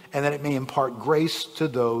occasion, and that it may impart grace to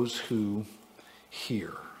those who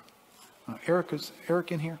hear. Eric, is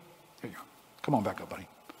Eric in here? There you go. Come on back up, buddy.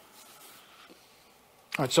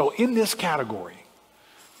 All right, so in this category,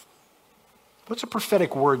 what's a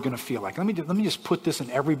prophetic word going to feel like? Let me just put this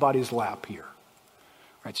in everybody's lap here.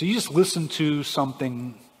 All right, so you just listen to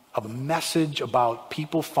something of a message about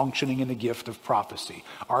people functioning in the gift of prophecy.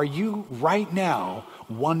 Are you right now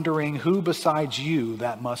wondering who besides you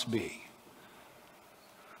that must be?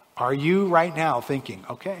 Are you right now thinking,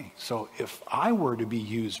 okay, so if I were to be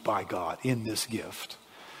used by God in this gift,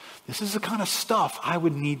 this is the kind of stuff I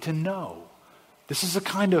would need to know. This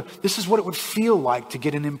is what it would feel like to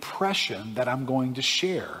get an impression that I'm going to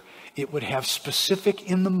share. It would have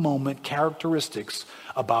specific in the moment characteristics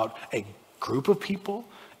about a group of people,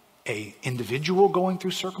 an individual going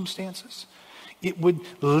through circumstances. It would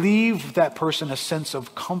leave that person a sense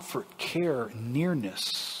of comfort, care,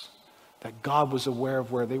 nearness, that God was aware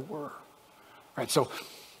of where they were. Right? So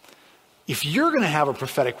if you're going to have a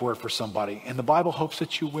prophetic word for somebody, and the Bible hopes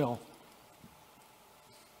that you will,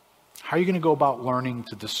 how are you going to go about learning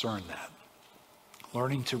to discern that?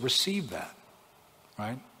 Learning to receive that,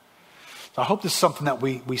 right? So I hope this is something that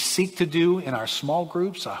we seek to do in our small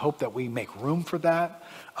groups. I hope that we make room for that.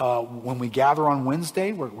 When we gather on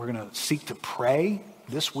Wednesday, we're going to seek to pray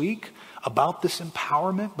this week about this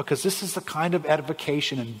empowerment, because this is the kind of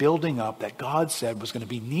edification and building up that God said was going to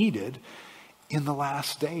be needed in the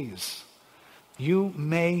last days. You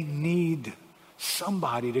may need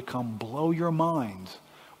somebody to come blow your mind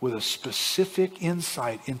with a specific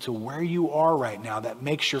insight into where you are right now that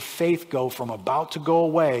makes your faith go from about to go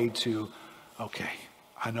away to, okay,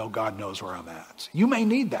 I know God knows where I'm at. You may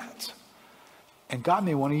need that. And God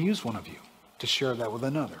may want to use one of you to share that with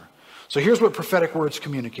another. So here's what prophetic words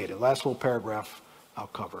communicated. Last little paragraph I'll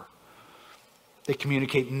cover. They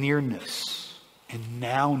communicate nearness and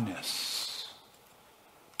nowness,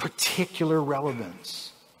 particular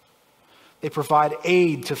relevance. They provide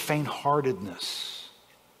aid to faint-heartedness.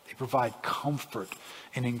 They provide comfort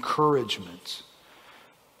and encouragement.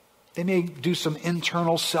 They may do some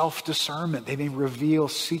internal self-discernment. They may reveal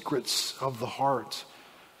secrets of the heart.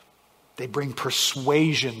 They bring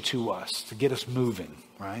persuasion to us to get us moving,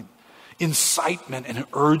 right? Incitement and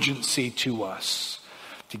urgency to us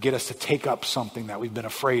to get us to take up something that we've been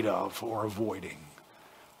afraid of or avoiding,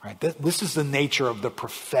 right? This is the nature of the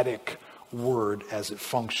prophetic word as it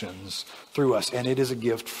functions through us, and it is a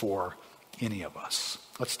gift for any of us.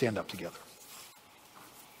 Let's stand up together.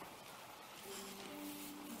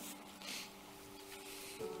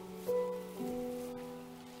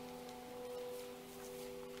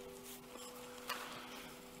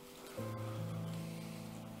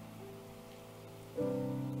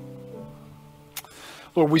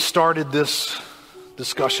 Lord, we started this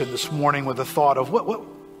discussion this morning with the thought of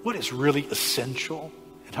what is really essential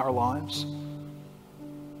in our lives.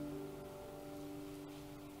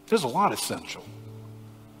 There's a lot essential.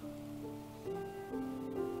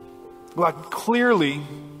 Like clearly,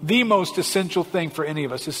 the most essential thing for any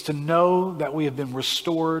of us is to know that we have been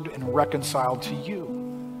restored and reconciled to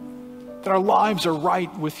you. That our lives are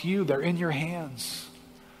right with you. They're in your hands.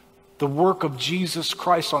 The work of Jesus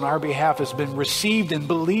Christ on our behalf has been received and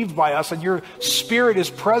believed by us, and your Spirit is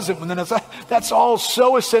present within us. That's all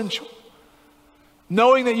so essential.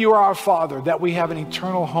 Knowing that you are our Father, that we have an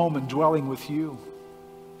eternal home and dwelling with you.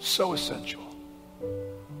 So essential.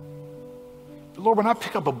 But Lord, when I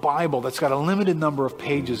pick up a Bible that's got a limited number of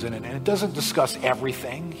pages in it, and it doesn't discuss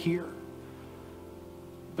everything here,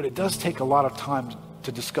 but it does take a lot of time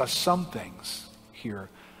to discuss some things here.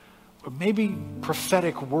 But maybe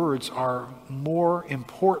prophetic words are more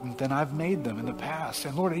important than I've made them in the past.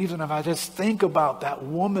 And Lord, even if I just think about that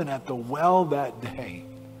woman at the well that day,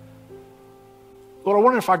 Lord, I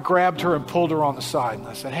wonder if I grabbed her and pulled her on the side and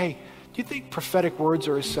I said, hey, do you think prophetic words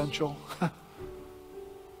are essential? I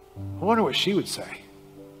wonder what she would say.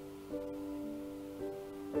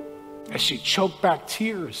 As she choked back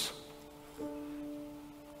tears.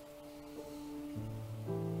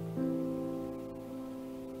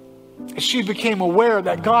 As she became aware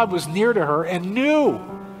that God was near to her and knew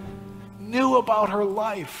about her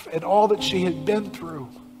life and all that she had been through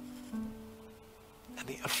and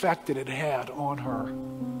the effect that it had on her.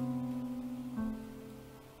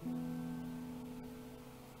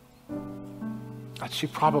 And she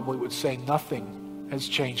probably would say, nothing has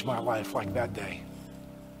changed my life like that day.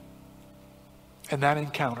 And that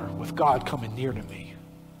encounter with God coming near to me.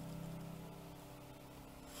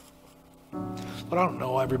 But I don't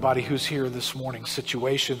know everybody who's here this morning's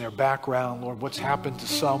situation, their background, Lord, what's happened to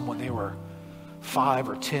some when they were 5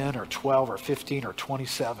 or 10 or 12 or 15 or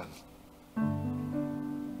 27.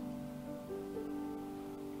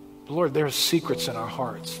 But Lord, there are secrets in our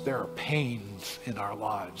hearts. There are pains in our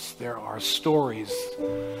lives. There are stories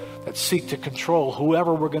that seek to control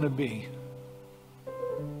whoever we're going to be.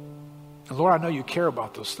 And Lord, I know you care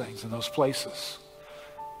about those things in those places.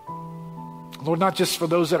 Lord, not just for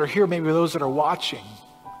those that are here, maybe those that are watching.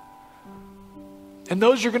 And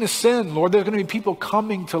those you're going to send, Lord, there's going to be people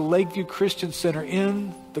coming to Lakeview Christian Center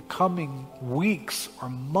in the coming weeks or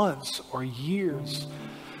months or years.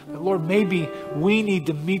 And Lord, maybe we need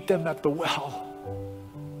to meet them at the well.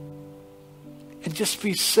 And just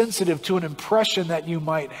be sensitive to an impression that you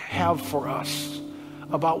might have for us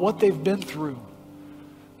about what they've been through.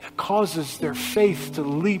 That causes their faith to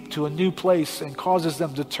leap to a new place and causes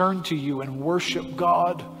them to turn to you and worship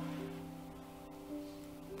God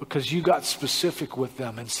because you got specific with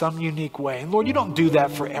them in some unique way. And Lord, you don't do that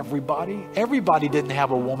for everybody. Everybody didn't have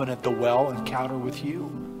a woman at the well encounter with you.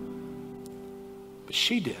 But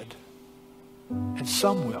she did. And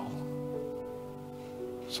some will.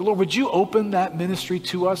 So Lord, would you open that ministry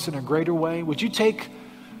to us in a greater way? Would you take...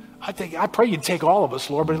 I pray you'd take all of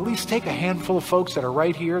us, Lord, but at least take a handful of folks that are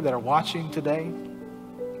right here, that are watching today,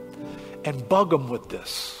 and bug them with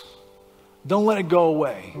this. Don't let it go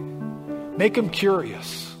away. Make them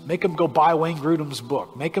curious. Make them go buy Wayne Grudem's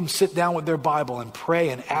book. Make them sit down with their Bible and pray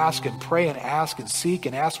and ask and pray and ask and seek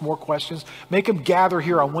and ask more questions. Make them gather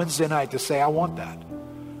here on Wednesday night to say, I want that.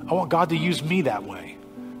 I want God to use me that way.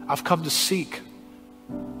 I've come to seek.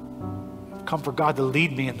 I've come for God to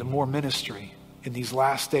lead me into more ministry. In these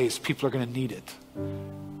last days, people are going to need it.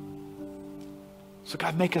 So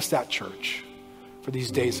God, make us that church for these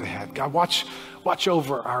days ahead. God, watch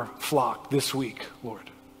over our flock this week, Lord.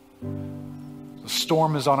 The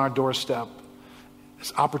storm is on our doorstep.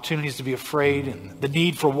 There's opportunities to be afraid, and the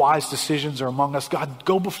need for wise decisions are among us. God,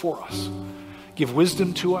 go before us. Give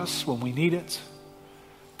wisdom to us when we need it.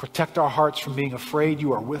 Protect our hearts from being afraid.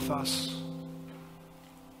 You are with us.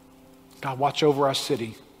 God, watch over our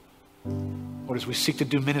city. Lord, as we seek to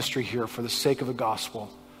do ministry here for the sake of the gospel,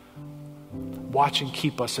 watch and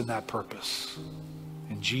keep us in that purpose.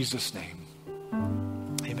 In Jesus' name.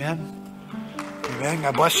 Amen. Amen.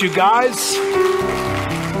 God bless you guys.